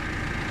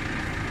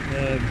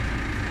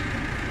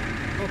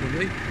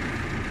 Probably.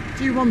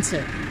 Do you want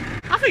it?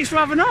 I think it's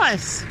rather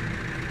nice.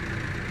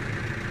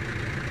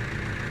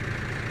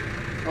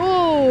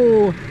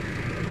 Oh,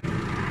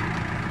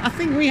 I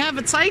think we have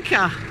a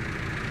taker.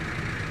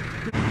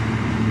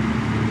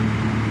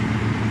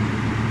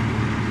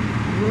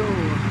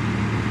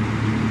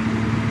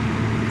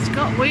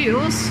 Got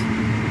wheels.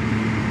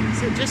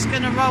 Is it just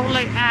going to roll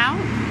it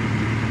out?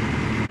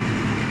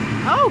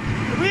 Oh,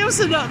 the wheels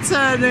are not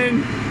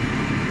turning.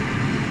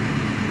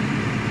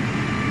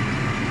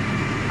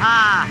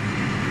 Ah,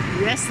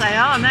 yes they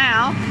are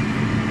now.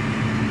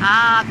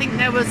 Ah, I think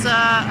there was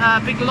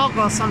a big log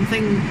or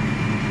something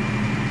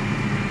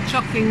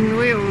chocking the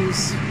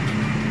wheels.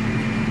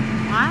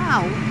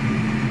 Wow,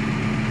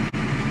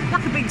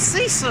 like a big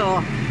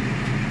seesaw.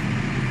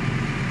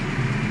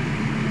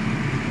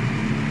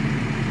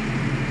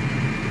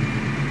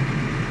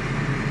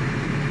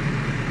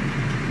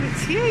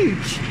 It's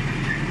huge.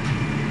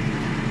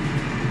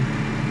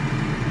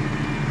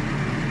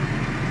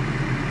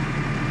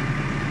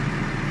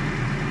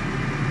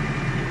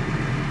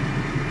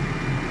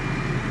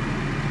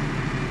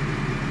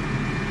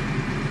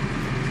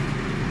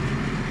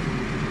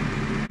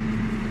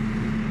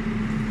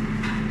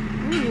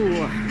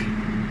 Ooh.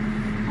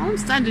 I'm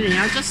standing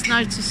here, I just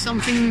noticed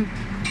something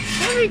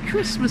very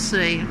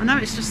Christmassy. I know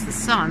it's just the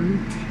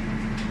sun,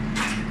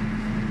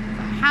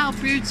 but how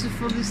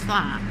beautiful is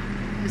that?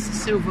 It's a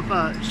silver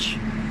birch.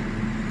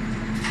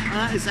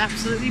 That is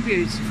absolutely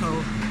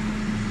beautiful.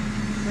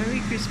 Very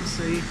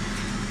Christmassy.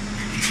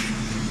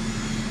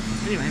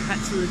 Anyway, back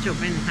to the job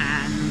in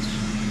hand.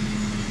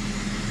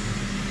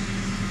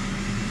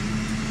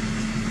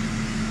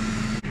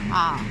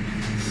 Ah,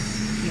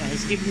 yeah,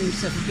 he's giving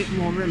himself a bit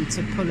more room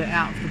to pull it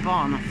out of the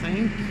barn, I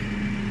think.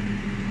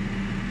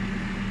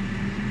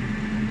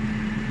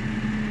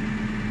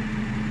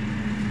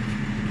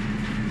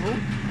 Oh,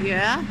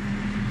 yeah.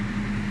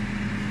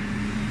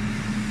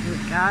 There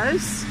it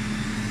goes.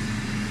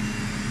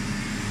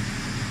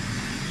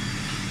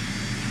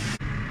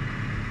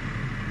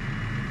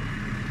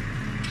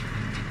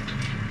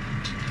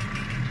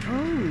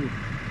 Oh.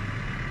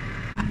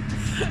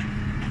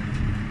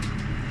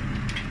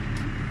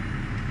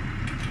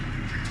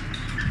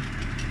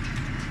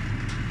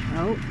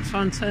 Oh,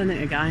 try and turn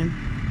it again.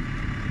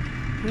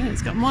 Yeah,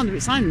 it's got a mind of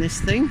its own,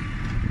 this thing.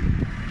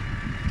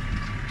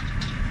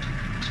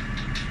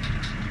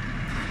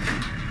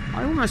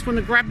 I almost want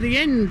to grab the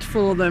end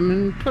for them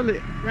and pull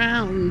it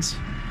round,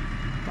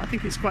 but I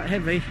think it's quite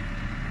heavy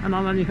and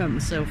I'll only hurt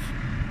myself.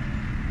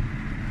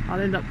 I'll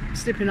end up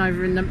slipping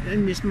over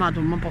in this mud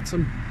on my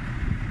bottom.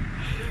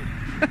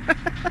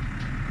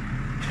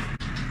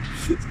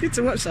 It's good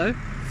to watch though.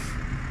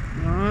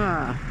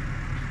 Ah.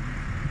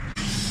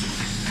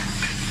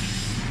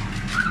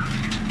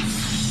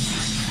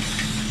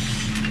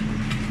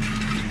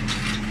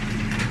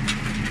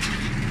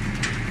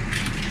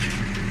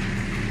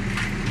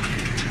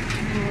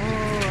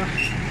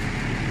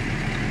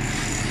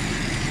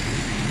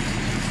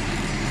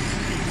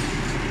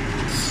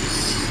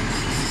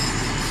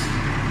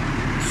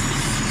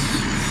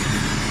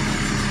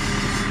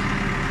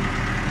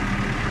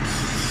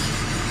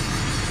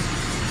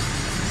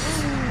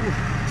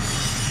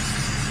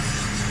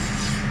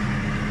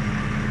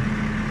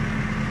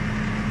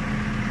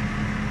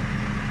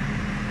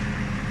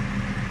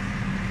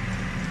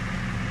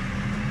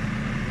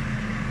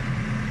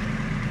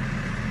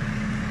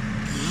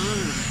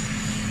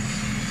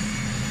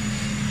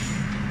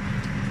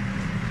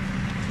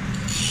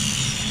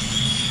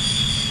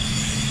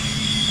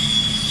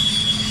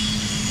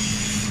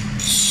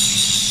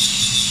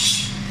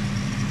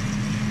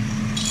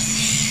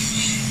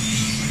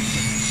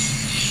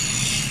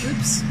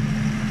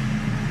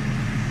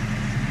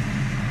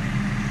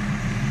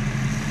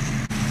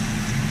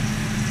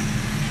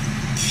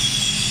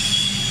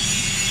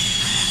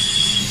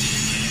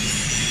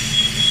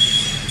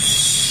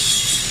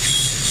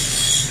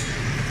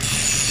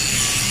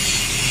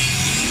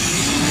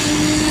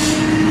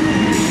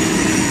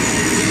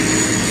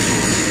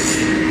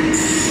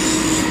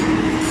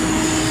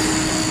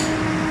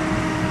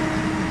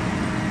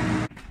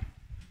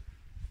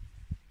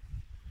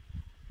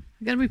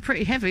 going to be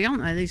pretty heavy,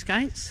 aren't they, these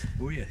gates?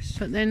 Oh yes.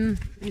 But then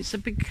it's a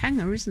big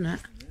hanger, isn't it?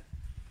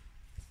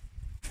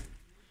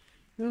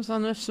 We also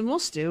unearthed some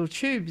more steel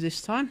tube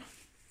this time.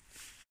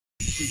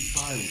 Big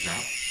bales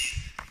up,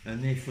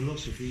 and their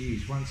philosophy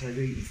is once they've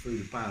eaten through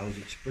the bales,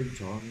 it's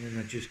springtime, and then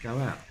they just go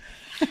out.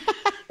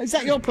 Is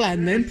that your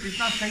plan then? There's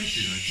no sense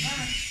in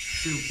it.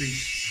 Still be.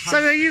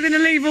 So are you going to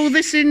leave all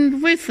this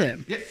in with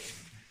them? Yep.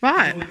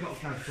 Right. We've got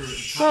to go through it and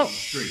cut Well, all the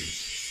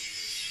strings.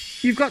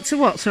 You've got to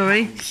what,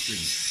 sorry? All the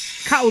strings.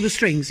 Cut all the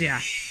strings, yeah.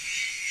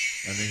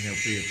 And then there'll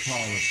be a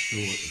pile of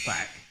straw at the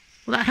back.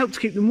 Well, that helped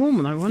keep them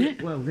warm though, won't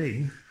it? Well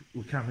then,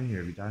 we'll come in here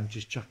every day and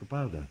just chuck a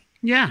bale down.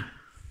 Yeah.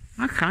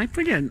 Okay,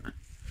 brilliant.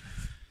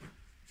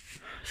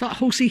 It's like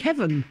horsey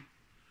heaven.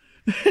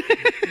 Lovely,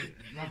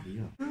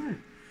 yeah. Right.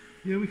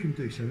 Yeah, we can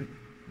do something.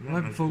 I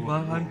hadn't thought of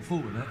that. I hadn't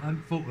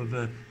thought of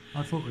the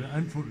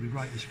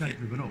Great Escape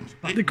of an Ox.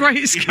 The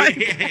Great Escape.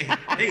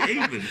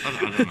 Even, I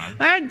don't know.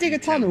 They don't dig a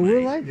tunnel,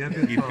 will they? Yeah,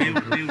 You build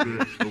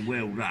a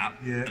weld up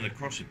Yeah. and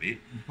across a bit,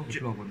 put a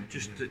block on it.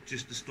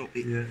 just to stop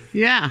it. Yeah.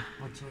 Yeah.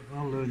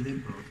 I'll learn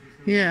them.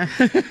 Yeah.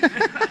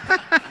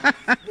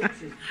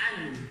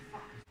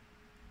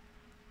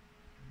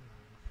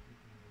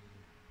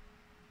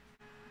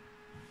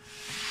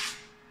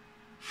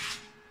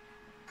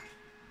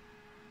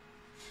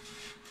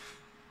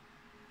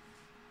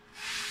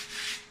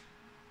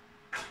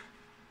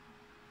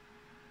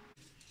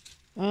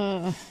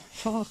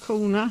 Far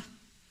corner.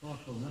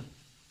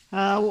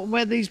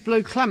 Where these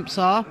blue clamps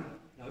are.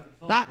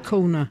 That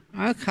corner.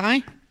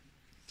 Okay.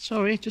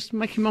 Sorry, just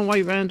making my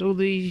way around all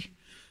the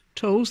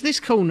tools. This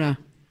corner.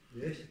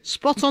 Yes.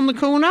 Spot on the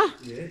corner.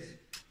 Yes.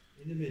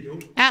 In the middle.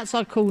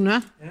 Outside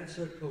corner.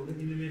 Outside corner.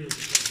 In the middle of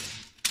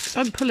the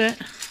Don't pull it.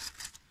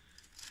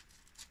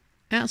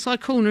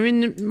 Outside corner,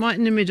 right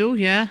in the middle.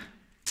 Yeah.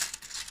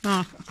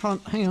 Oh, I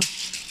can't. Hang on.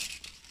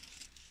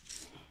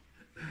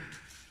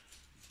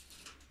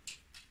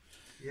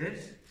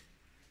 Yes.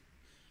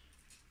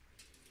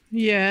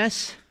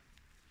 Yes.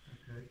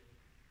 Okay.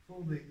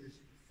 4 metres,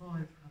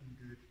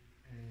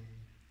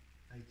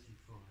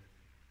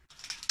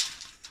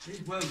 585.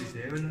 There's welded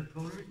there in that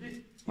corner, isn't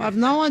it? I have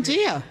no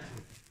idea.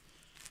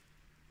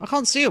 I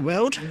can't see a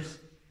weld. Yes.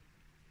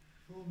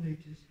 4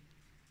 metres,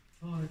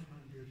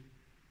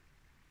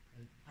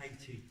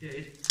 580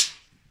 dead.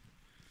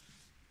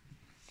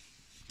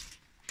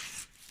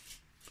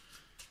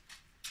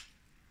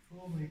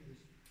 4 metres,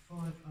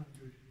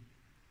 582.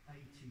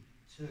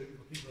 I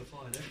think we'll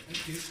find that.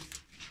 Thank you.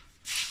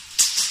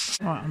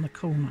 Right on the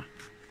corner.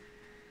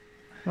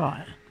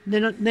 Right.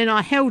 Then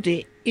I held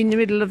it in the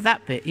middle of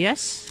that bit,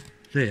 yes?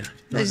 There.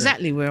 That's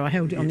exactly where I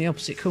held it on the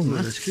opposite corner.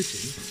 Well, that's good.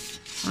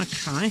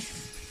 Okay.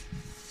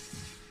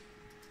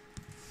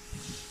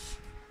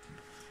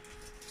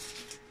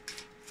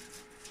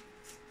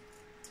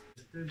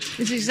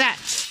 It's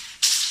exact.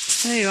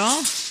 There you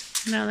are.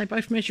 Now they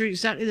both measure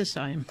exactly the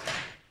same.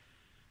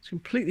 It's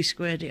completely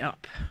squared it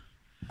up.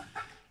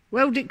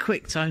 Weld it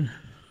quick, Tone.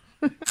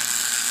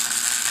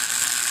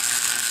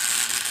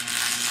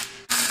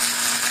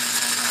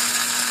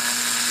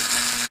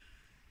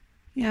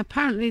 Yeah,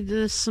 apparently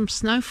there's some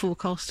snow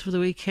forecast for the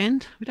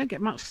weekend. We don't get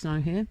much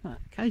snow here, but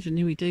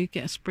occasionally we do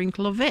get a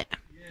sprinkle of it.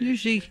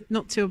 Usually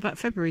not till about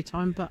February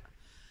time, but...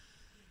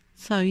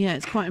 So yeah,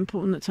 it's quite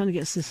important that Tony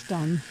gets this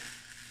done.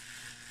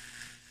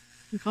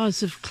 The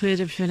guys have cleared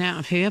everything out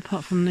of here,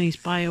 apart from these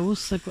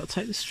bales. They've got to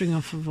take the string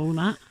off of all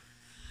that.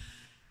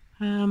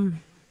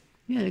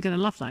 Yeah, they're going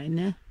to love that in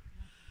there.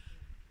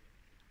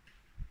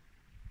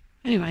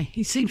 Anyway,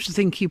 he seems to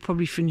think he'll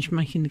probably finish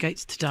making the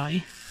gates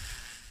today.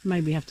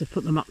 Maybe have to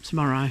put them up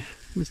tomorrow.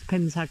 It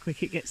depends how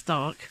quick it gets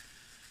dark.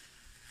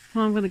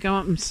 Well, I'm going to go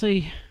up and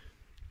see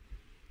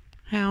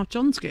how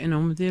John's getting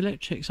on with the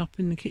electrics up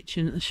in the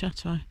kitchen at the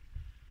chateau.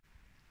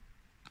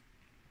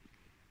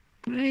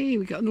 Hey,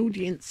 we got an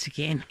audience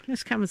again.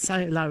 Let's come and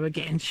say hello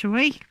again, shall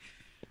we?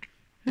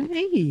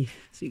 Hey,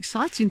 it's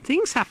exciting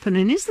things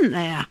happening, isn't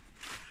there?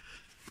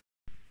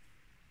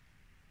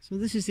 So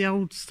this is the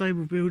old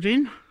stable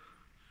building.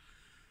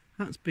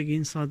 That's big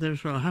inside there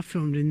as well. I have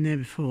filmed in there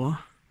before.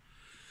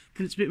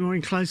 But it's a bit more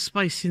enclosed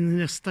space, and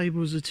the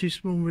stables are too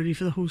small really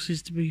for the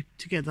horses to be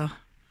together.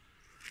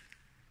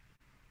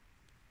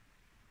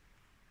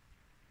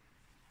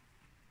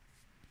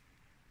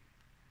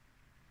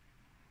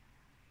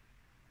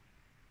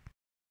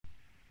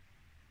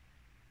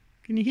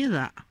 Can you hear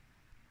that?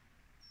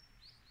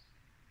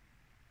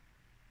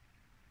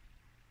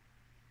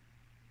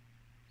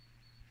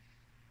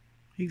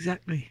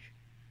 Exactly.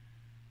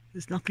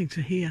 There's nothing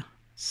to hear.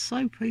 It's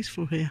so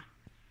peaceful here.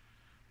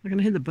 I can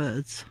hear the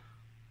birds.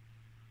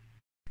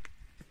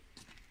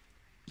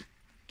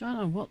 Don't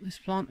know what this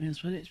plant is,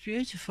 but it's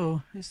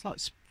beautiful. It's like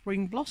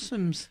spring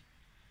blossoms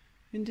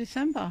in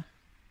December.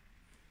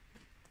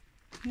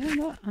 Yeah,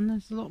 look, and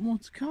there's a lot more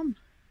to come.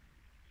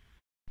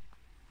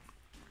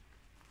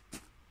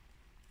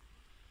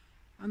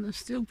 And there's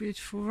still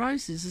beautiful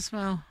roses as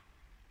well.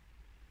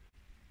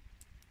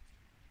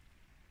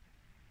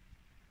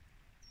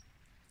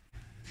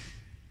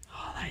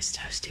 Oh, that is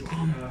toasty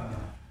warm.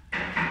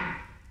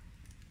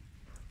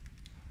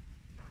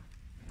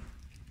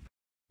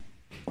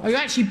 Are you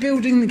actually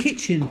building the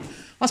kitchen?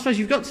 I suppose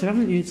you've got to,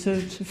 haven't you, to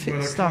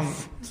fit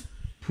stuff?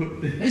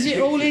 Is it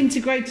all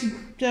integrated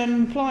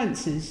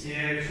appliances?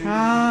 Yeah, it's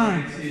all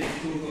integrated.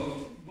 It's all got.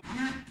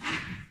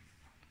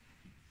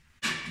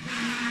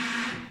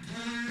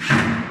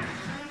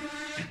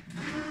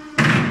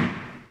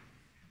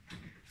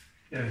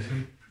 Yeah,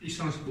 some pretty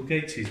sizable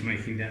gates he's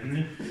making down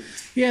there.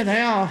 Yeah, they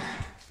are.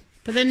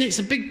 But then it's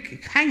a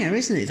big hangar,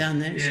 isn't it, down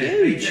there? It's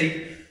huge.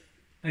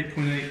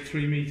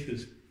 8.83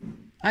 metres.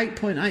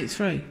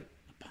 8.83.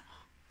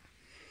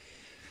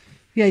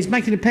 Yeah, he's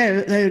making a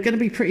pair. They're going to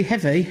be pretty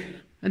heavy.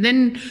 And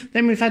then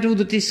we've had all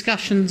the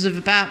discussions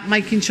about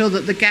making sure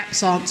that the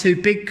gaps aren't too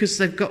big because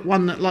they've got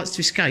one that likes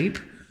to escape.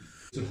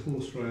 It's a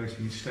horse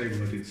racing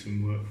stable I did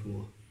some work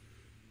for.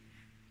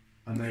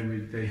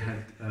 And they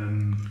had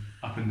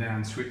up and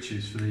down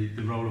switches for the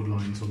roller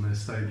blinds on their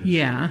stable.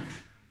 Yeah.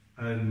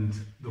 And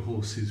the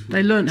horses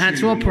they learned how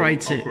to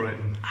operate it.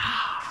 Them.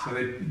 So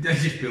they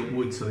just built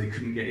wood so they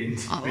couldn't get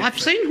into it. I've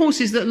seen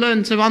horses that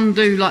learn to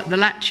undo like the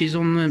latches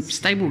on the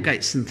stable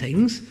gates and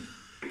things.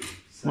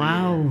 So,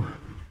 wow. Yeah.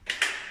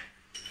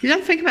 You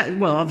don't think about it.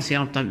 Well, obviously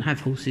I don't have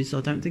horses, so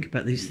I don't think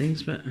about these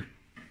things, but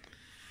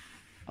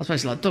I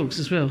suppose like dogs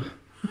as well.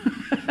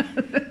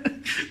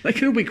 They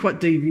can all be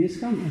quite devious,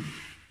 can't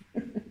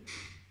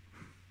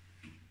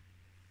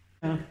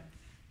they?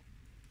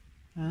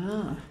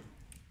 Ah.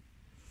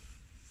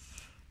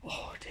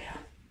 Oh dear.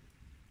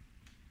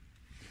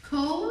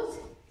 Cold?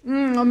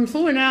 I'm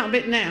thawing out a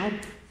bit now.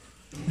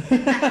 My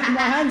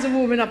hands are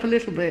warming up a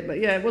little bit, but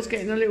yeah, it was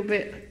getting a little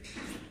bit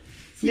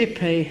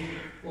nippy.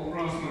 Well,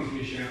 last month's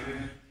fish out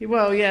there.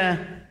 Well,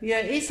 yeah. Yeah,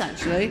 it is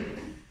actually.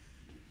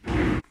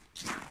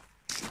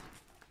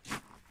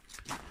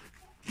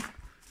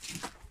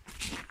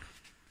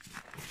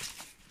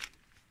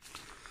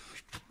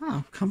 Oh,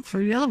 I've come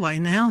through the other way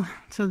now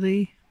to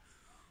the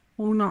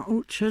walnut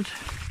orchard.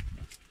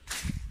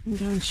 I'm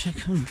going to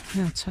check on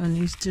how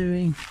Tony's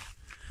doing.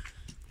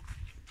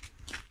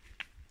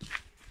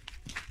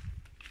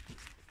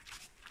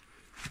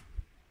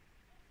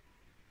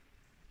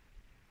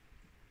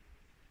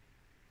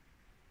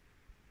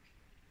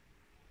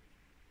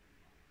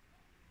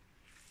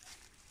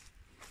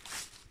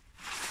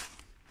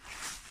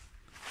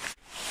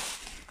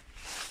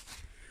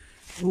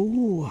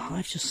 Oh,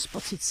 I've just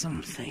spotted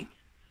something.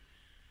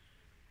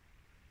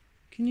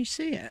 Can you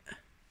see it?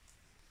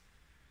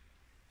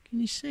 Can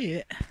you see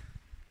it?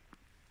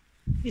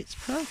 It's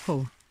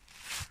purple.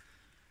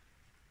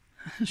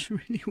 That's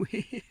really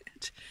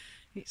weird.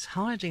 It's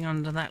hiding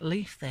under that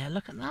leaf there.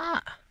 Look at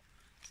that.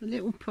 It's a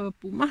little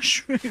purple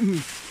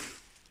mushroom.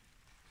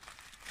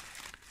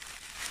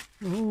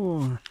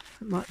 Oh,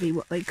 it might be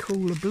what they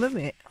call a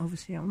bluet.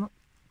 Obviously, I'm not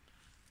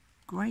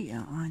great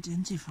at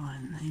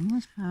identifying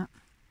things, but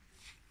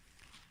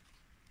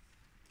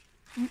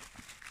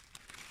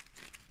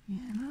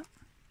yeah, look.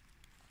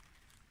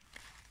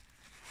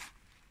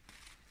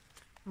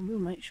 I will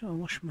make sure I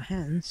wash my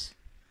hands.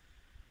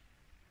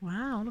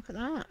 Wow, look at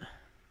that.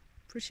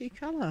 Pretty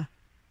colour.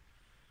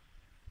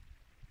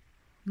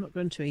 I'm not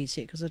going to eat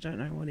it because I don't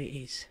know what it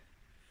is.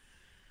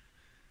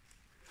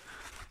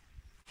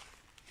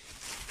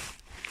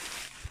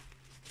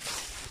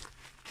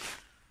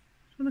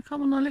 Do you want to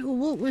come on a little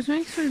walk with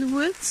me through the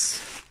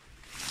woods?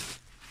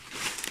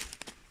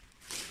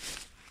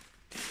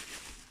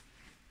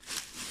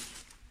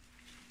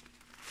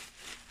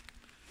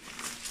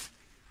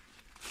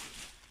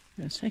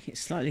 Let's take it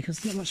slightly because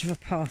there's not much of a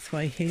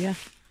pathway here.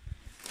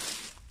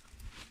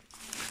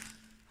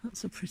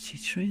 That's a pretty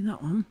tree,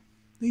 that one.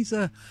 These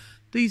are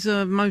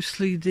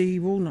mostly the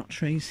walnut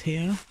trees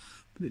here,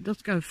 but it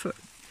does go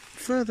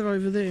further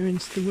over there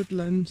into the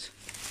woodlands.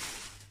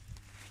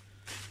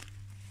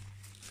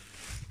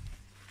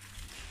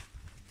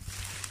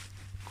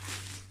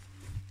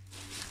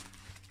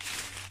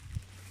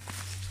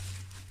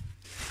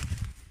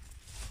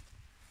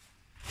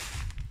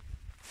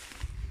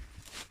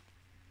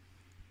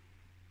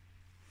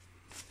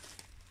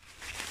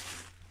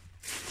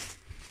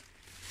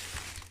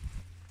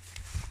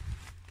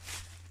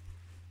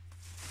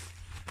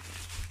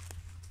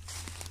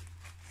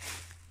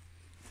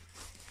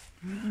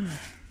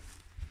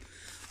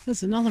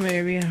 There's another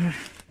area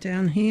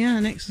down here,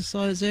 an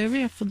exercise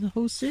area for the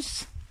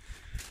horses.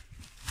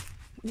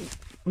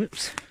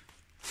 Whoops.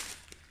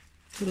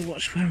 Gotta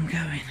watch where I'm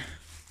going.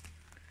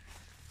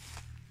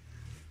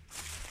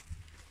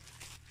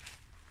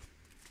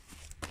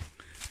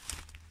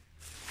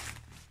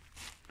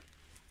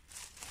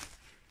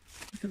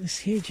 Look at this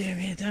huge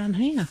area down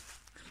here.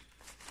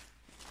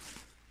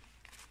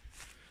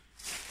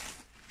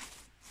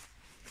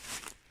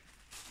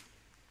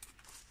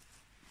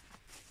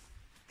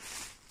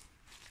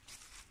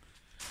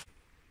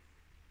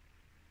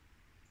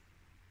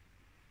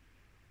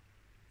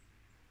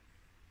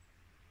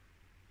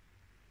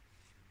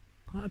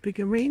 Quite a big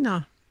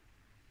arena.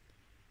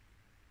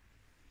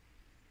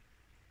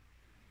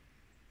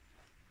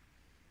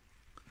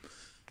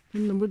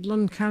 And the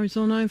woodland carries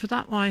on over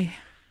that way.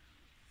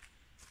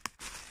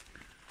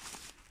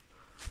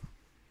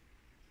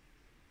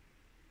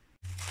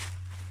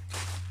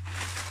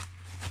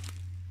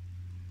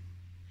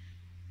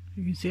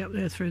 You can see up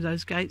there through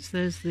those gates,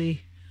 there's the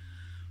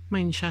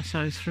main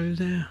chateau through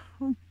there.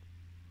 Oh.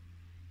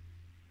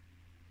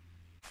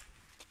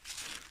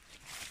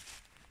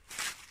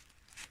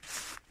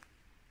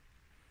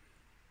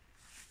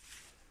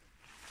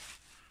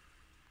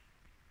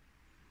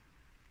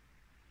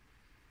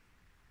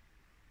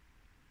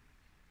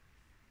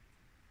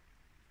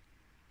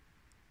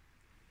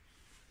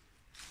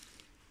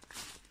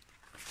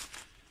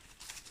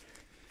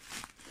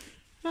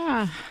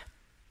 Ah,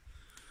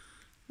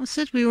 I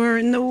said we were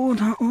in the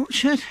walnut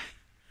orchard.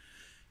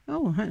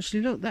 Oh,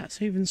 actually look,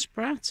 that's even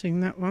sprouting,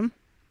 that one.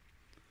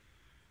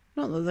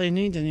 Not that they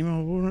need any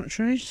more walnut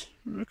trees.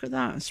 Look at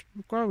that, it's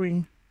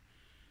growing.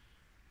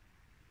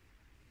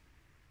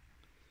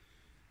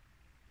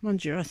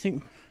 Mind you, I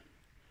think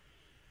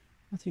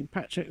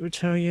Patrick would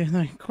tell you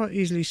they quite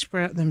easily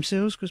sprout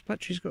themselves, because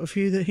Patrick's got a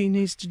few that he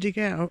needs to dig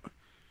out,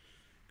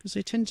 because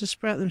they tend to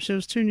sprout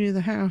themselves too near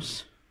the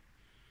house.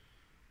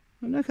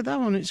 And look at that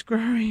one, it's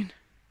growing.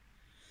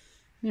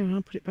 Anyway,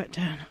 I'll put it back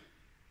down.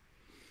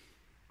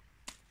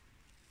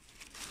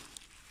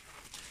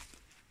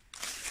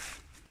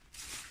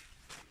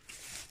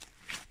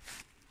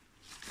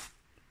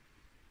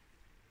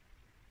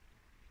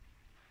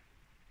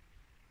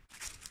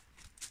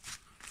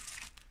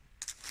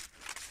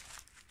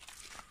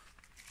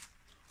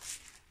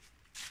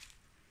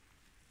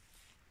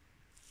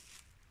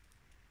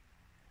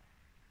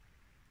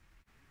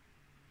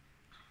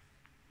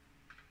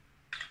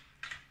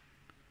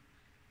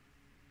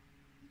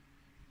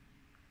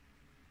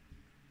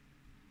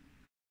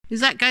 Is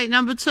that gate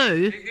number 2?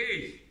 It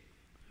is.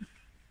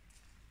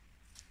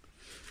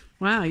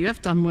 Wow, you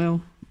have done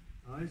well.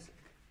 Nice.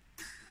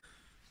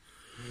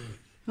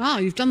 Oh,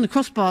 you've done the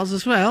crossbars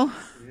as well.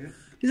 Yeah.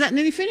 Is that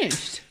nearly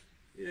finished?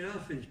 Yeah, I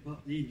finished part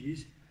of the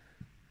hinges.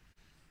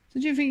 So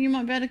do you think you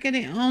might be able to get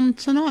it on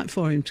tonight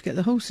for him to get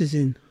the horses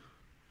in?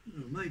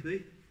 Well,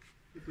 maybe,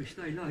 if we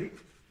stay late.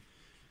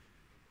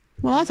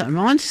 Well, I don't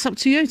mind. It's up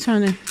to you,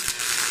 Tony.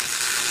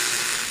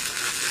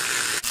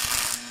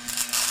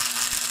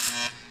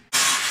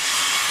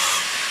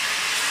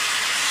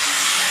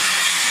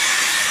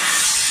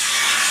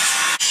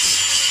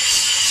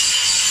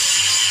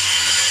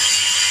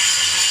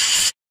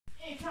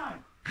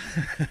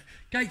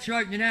 Gates are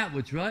opening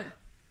outwards, right?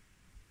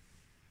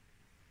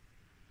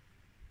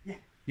 Yeah.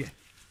 Yeah.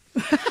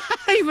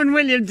 Even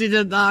William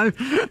didn't know.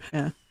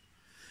 Yeah.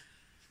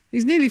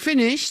 He's nearly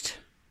finished.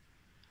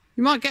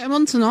 You might get him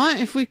on tonight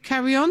if we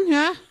carry on,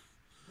 yeah?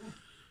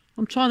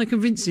 I'm trying to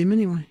convince him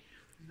anyway.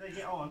 If they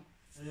get on,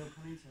 then they'll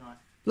come in tonight.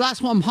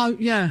 That's what I'm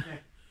hoping, yeah.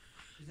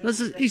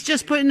 He's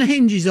just putting the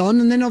hinges on,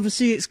 and then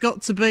obviously it's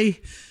got to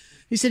be...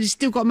 He said he's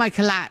still got to make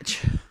a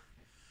latch.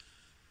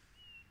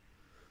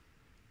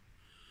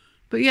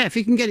 But yeah, if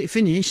he can get it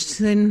finished,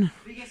 then...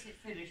 If he gets it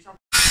finished,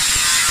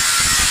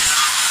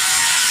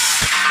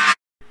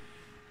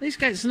 These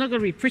gates are not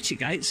going to be pretty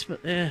gates,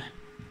 but they're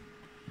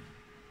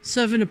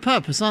serving a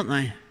purpose, aren't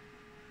they?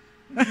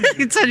 You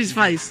can tell his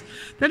face.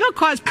 They're not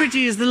quite as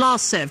pretty as the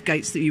last set of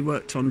gates that you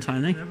worked on,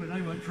 Tony. No, but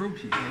they weren't for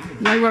horses, were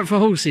They weren't for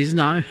horses,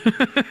 no.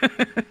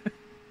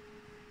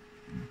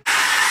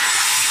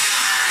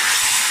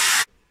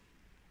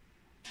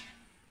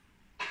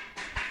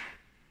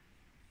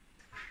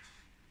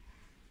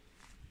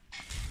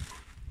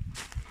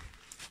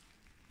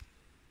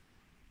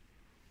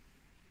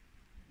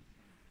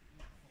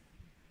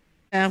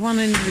 Yeah, one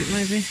end of it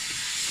maybe.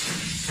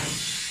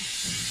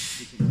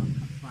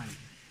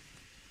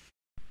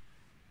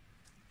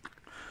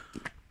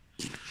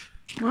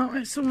 Well,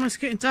 it's almost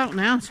getting dark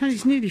now.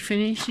 Tony's nearly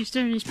finished. He's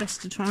doing his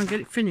best to try and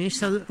get it finished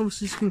so that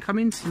horses can come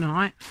in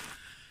tonight.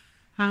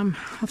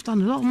 I've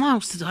done a lot of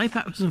miles today,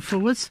 backwards and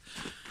forwards.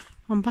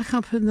 I'm back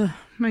up in the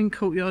main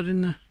courtyard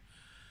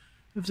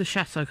of the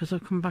chateau because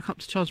I've come back up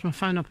to charge my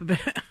phone up a bit.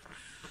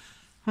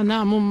 And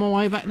now I'm on my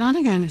way back down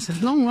again. It's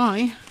a long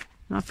way.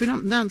 I've been up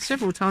and down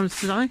several times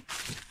today,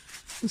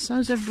 and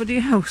so's everybody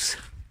else.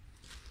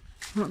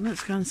 Well,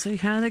 let's go and see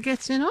how they're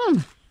getting on.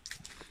 I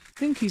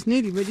think he's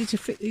nearly ready to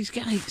fit these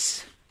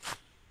gates.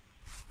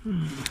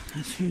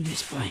 Let's move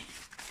this way.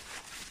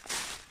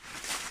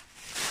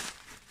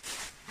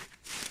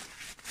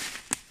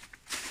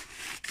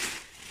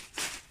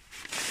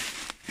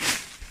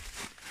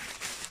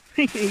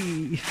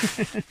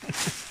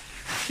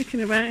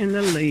 Kicking about in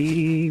the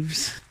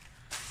leaves.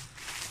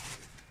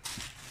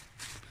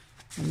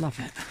 I love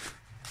it.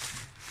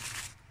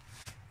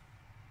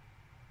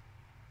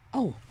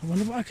 Oh, I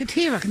wonder what I could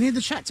hear. I can hear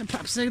the tractor.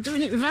 Perhaps they're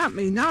doing it without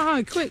me.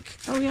 No, quick.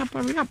 Hurry up,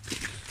 hurry up.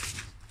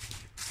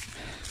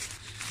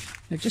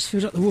 They've just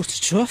filled up the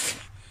water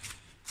trough.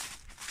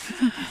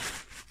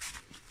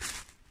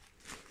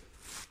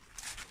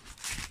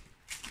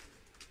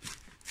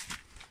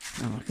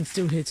 Oh, I can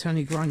still hear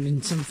Tony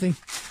grinding something.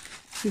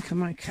 I think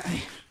I'm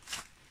okay.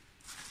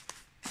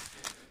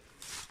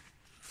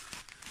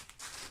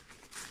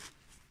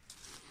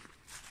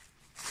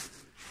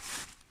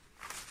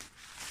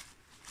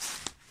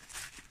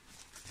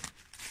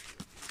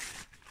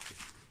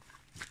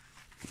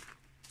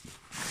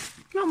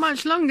 Not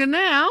much longer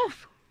now.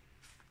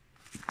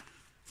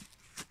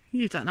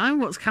 You don't know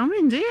what's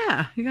coming, do you?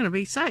 You're going to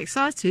be so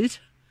excited.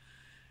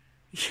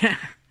 Yeah.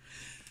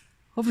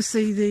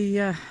 Obviously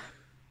the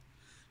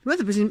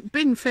weather's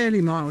been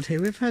fairly mild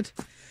here. We've had,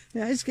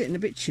 yeah, it's getting a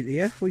bit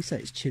chillier. We say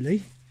it's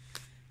chilly.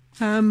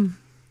 But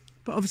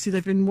obviously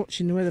they've been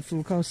watching the weather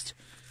forecast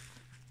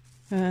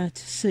to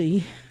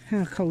see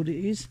how cold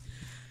it is.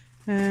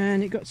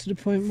 And it got to the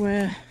point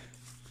where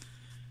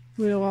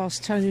Will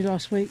asked Tony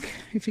last week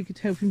if he could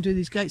help him do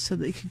these gates so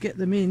that he could get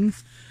them in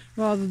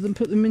rather than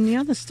put them in the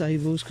other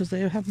stables, because they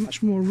have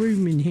much more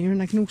room in here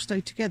and they can all stay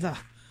together.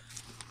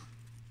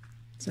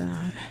 So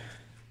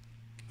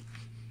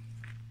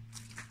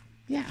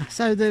yeah,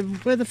 so the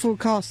weather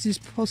forecast is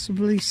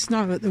possibly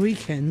snow at the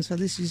weekend, so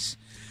this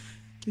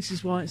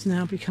is why it's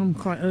now become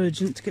quite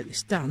urgent to get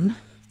this done.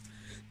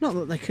 Not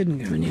that they couldn't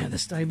go in the other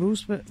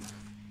stables, but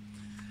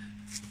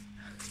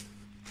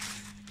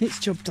it's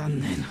job done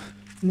then,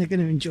 and they're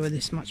going to enjoy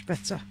this much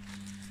better.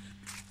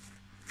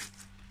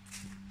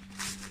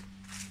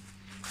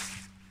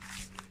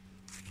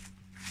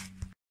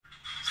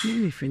 It's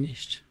nearly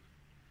finished.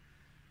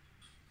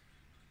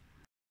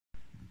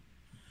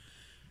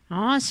 Oh,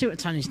 I see what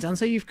Tony's done.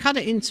 So you've cut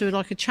it into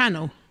like a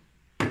channel.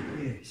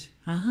 Yes.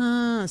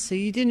 Ah, so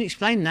you didn't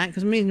explain that,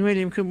 because me and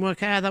William couldn't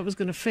work out how that was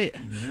going to fit.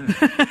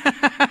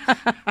 Yeah.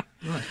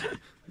 Right.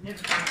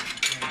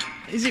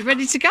 Is it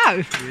ready to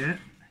go? Yeah.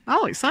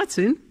 Oh,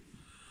 exciting.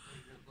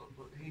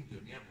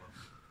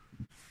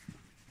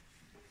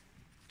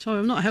 Sorry,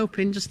 I'm not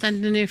helping, just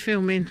standing here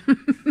filming.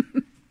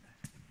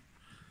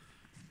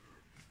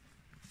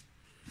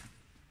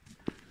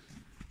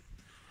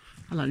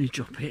 I'll only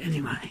drop it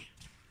anyway.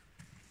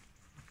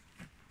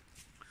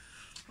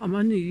 I'm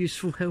only a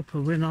useful helper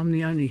when I'm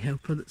the only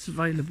helper that's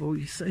available,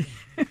 you see.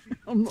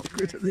 I'm not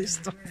good at this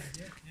stuff.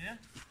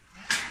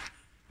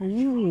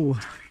 Ooh.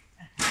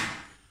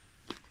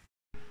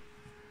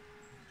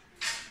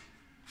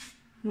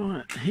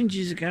 Right,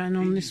 hinges are going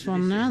on this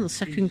one now, the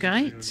second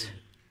gate.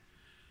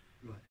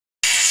 Right,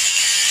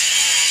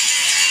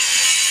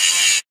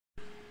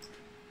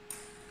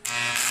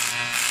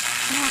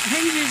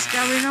 hinges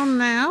going on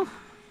now.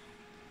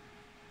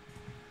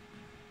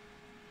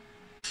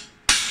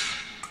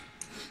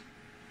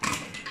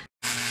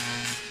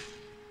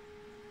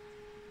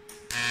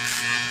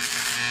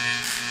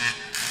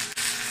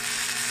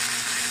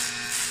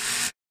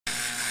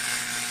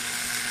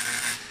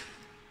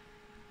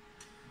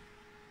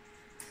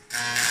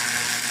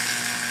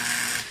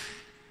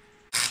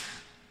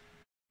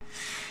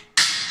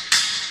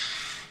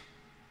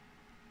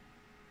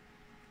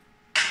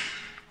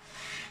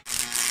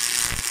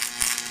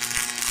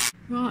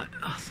 Right,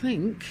 I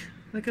think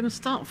they're going to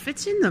start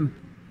fitting them.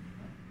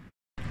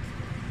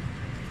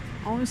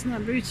 Oh, isn't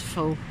that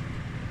beautiful?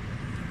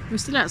 We're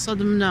still outside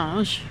the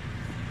Menage,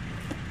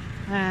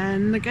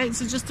 and the gates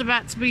are just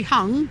about to be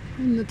hung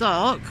in the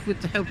dark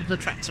with the help of the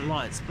tractor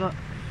lights, but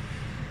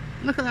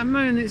look at that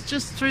moon, it's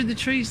just through the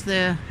trees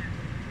there.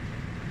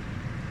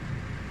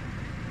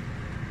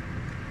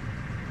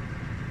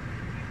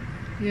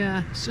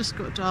 Yeah, it's just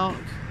got dark.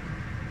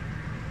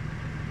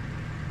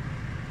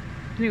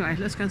 Anyway,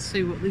 let's go and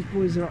see what these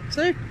boys are up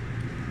to.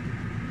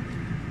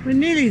 We're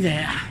nearly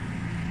there.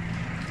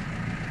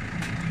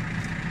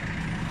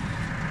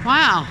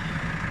 Wow.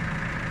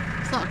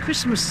 It's like a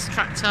Christmas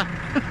tractor.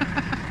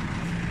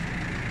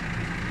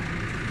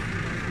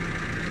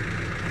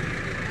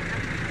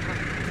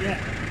 Yeah.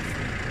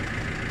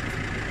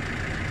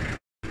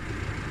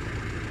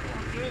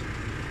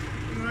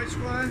 Alright,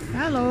 Squire.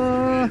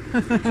 Hello.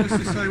 Just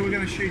to say we're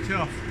going to shoot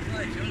off.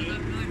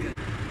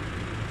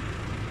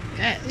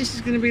 Yeah, this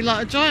is going to be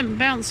like a giant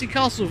bouncy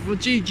castle for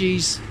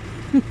Gigi's.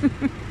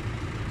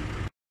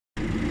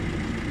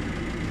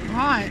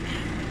 Right.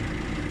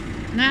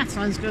 Now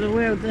Tone's got to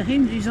weld the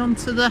hinges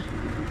onto the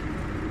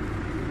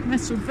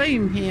metal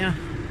beam here.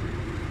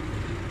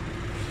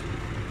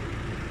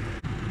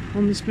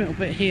 On this little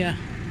bit here.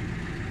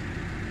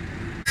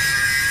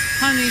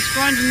 Tony's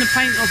grinding the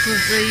paint off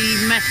of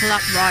the metal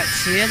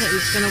uprights here that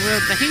he's going to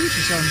weld the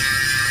hinges on.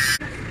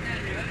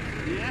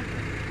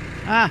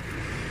 Ah.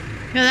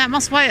 Yeah, that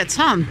must weigh a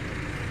ton.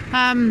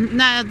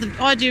 Now the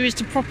idea is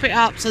to prop it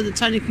up so that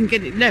Tony can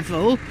get it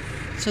level,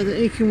 so that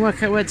he can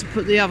work out where to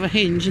put the other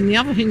hinge, and the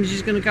other hinge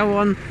is going to go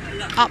on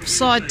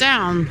upside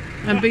down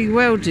and be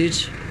welded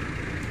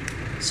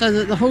so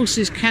that the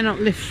horses cannot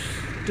lift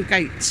the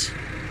gate,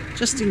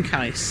 just in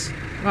case.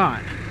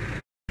 Right.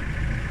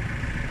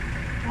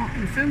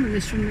 I'm filming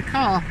this from the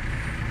car.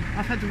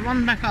 I've had to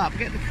run back up,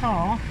 get the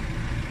car.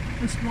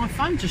 My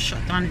phone just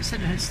shut down. It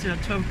said it had still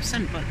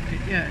 12%, but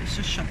yeah, it's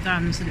just shut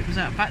down and said it was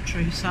out of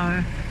battery,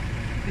 so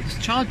it's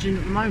charging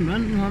at the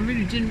moment, and I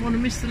really didn't want to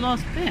miss the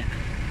last bit.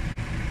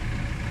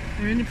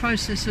 They're in the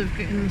process of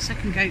getting the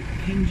second gate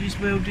hinges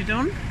welded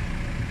on.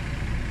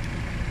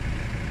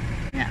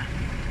 Yeah,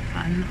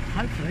 and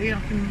hopefully I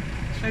can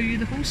show you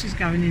the horses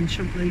going in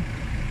shortly.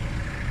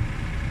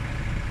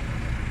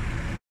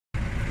 A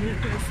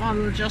little bit of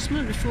final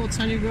adjustment before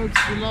Tony welds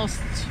the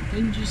last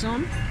hinges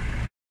on.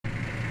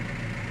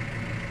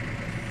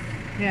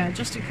 Yeah,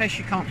 just in case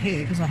you can't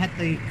hear, because I had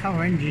the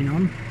car engine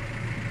on.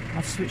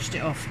 I've switched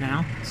it off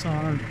now, so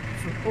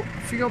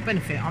for your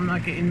benefit, I'm now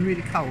getting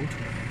really cold,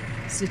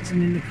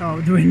 sitting in the car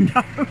with the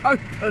window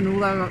open,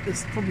 although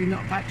it's probably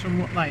not a factor on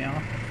what they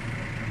are,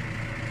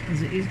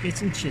 as it is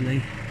getting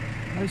chilly.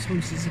 Those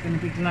horses are going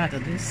to be glad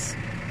of this.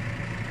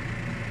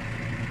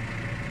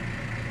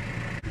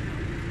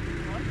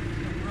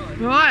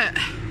 Right.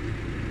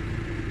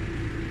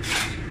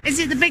 Is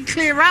it the big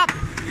clear up?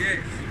 Yes.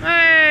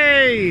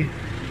 Hey!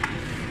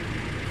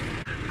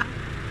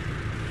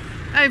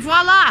 Hey,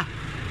 voila!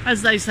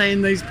 As they say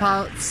in these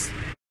parts.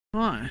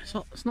 Right,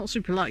 it's not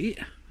super late.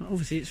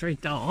 Obviously it's very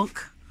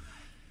dark.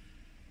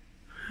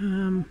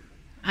 Adam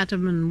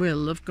and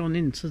Will have gone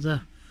into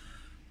the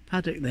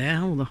paddock there.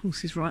 Oh, the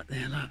horse is right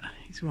there, look.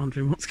 He's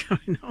wondering what's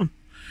going on.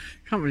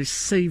 Can't really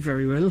see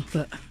very well,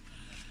 but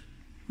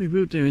we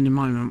will do in a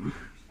moment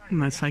when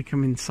they take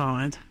him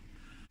inside.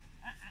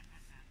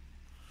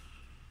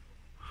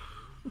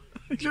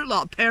 They look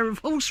like a pair of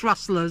horse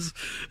rustlers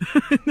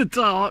in the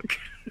dark.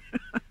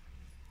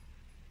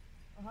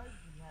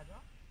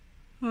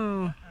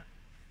 Oh.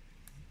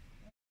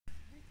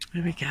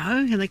 There we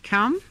go, here they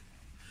come.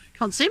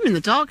 Can't see them in the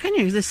dark, can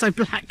you? They're so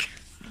black.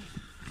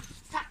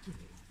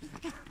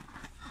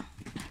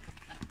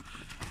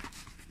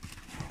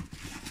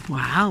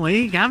 Wow, where are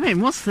you going?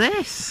 What's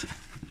this?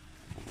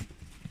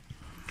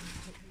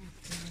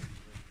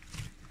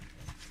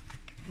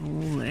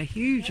 Oh, they're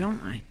huge,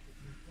 aren't they?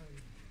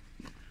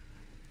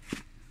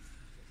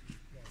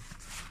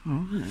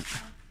 All right.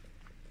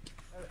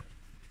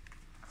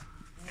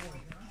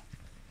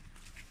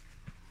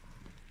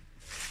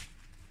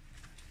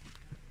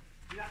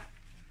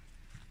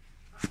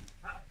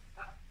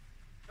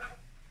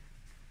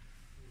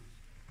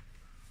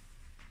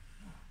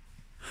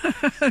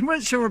 They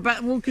weren't sure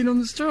about walking on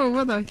the straw,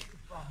 were they?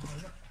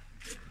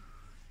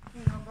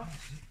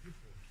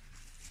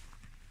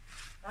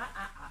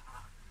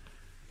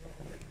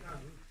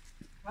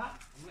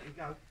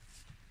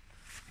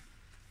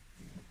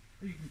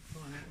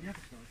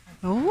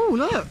 Oh,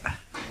 look.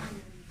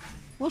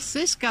 What's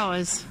this,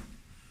 guys?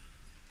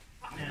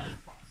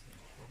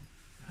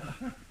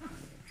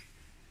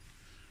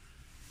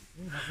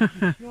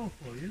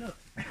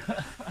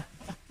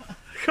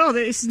 God,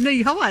 it's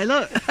knee high,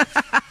 look.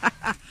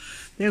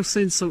 They'll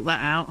soon sort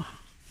that out.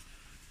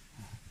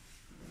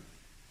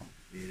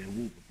 Yeah, they'll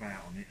walk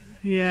about on it.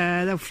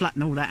 Yeah, they'll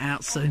flatten all that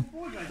out soon.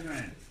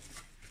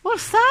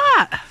 What's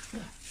that?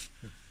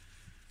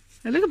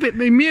 They look a bit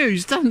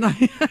bemused, don't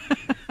they?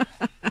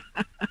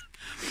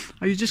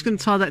 Are you just going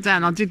to tie that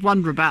down? I did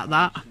wonder about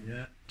that,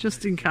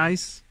 just in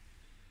case.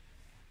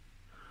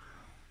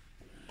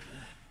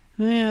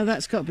 Yeah,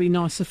 that's got to be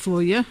nicer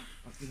for you.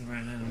 I've been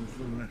around animals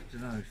long enough to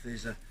know if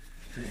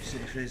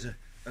there's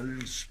a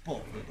little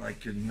spot that they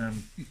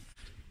can.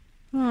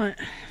 Right.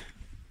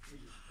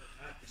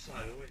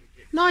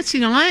 Nighty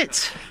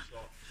night.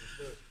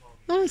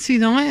 Nighty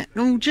night,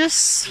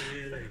 gorgeous.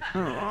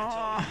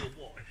 Oh.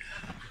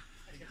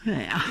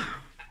 Yeah.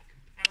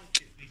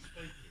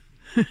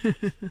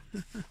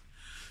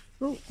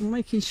 Oh, I'm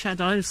making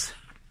shadows.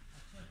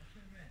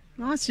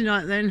 Nighty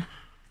night then.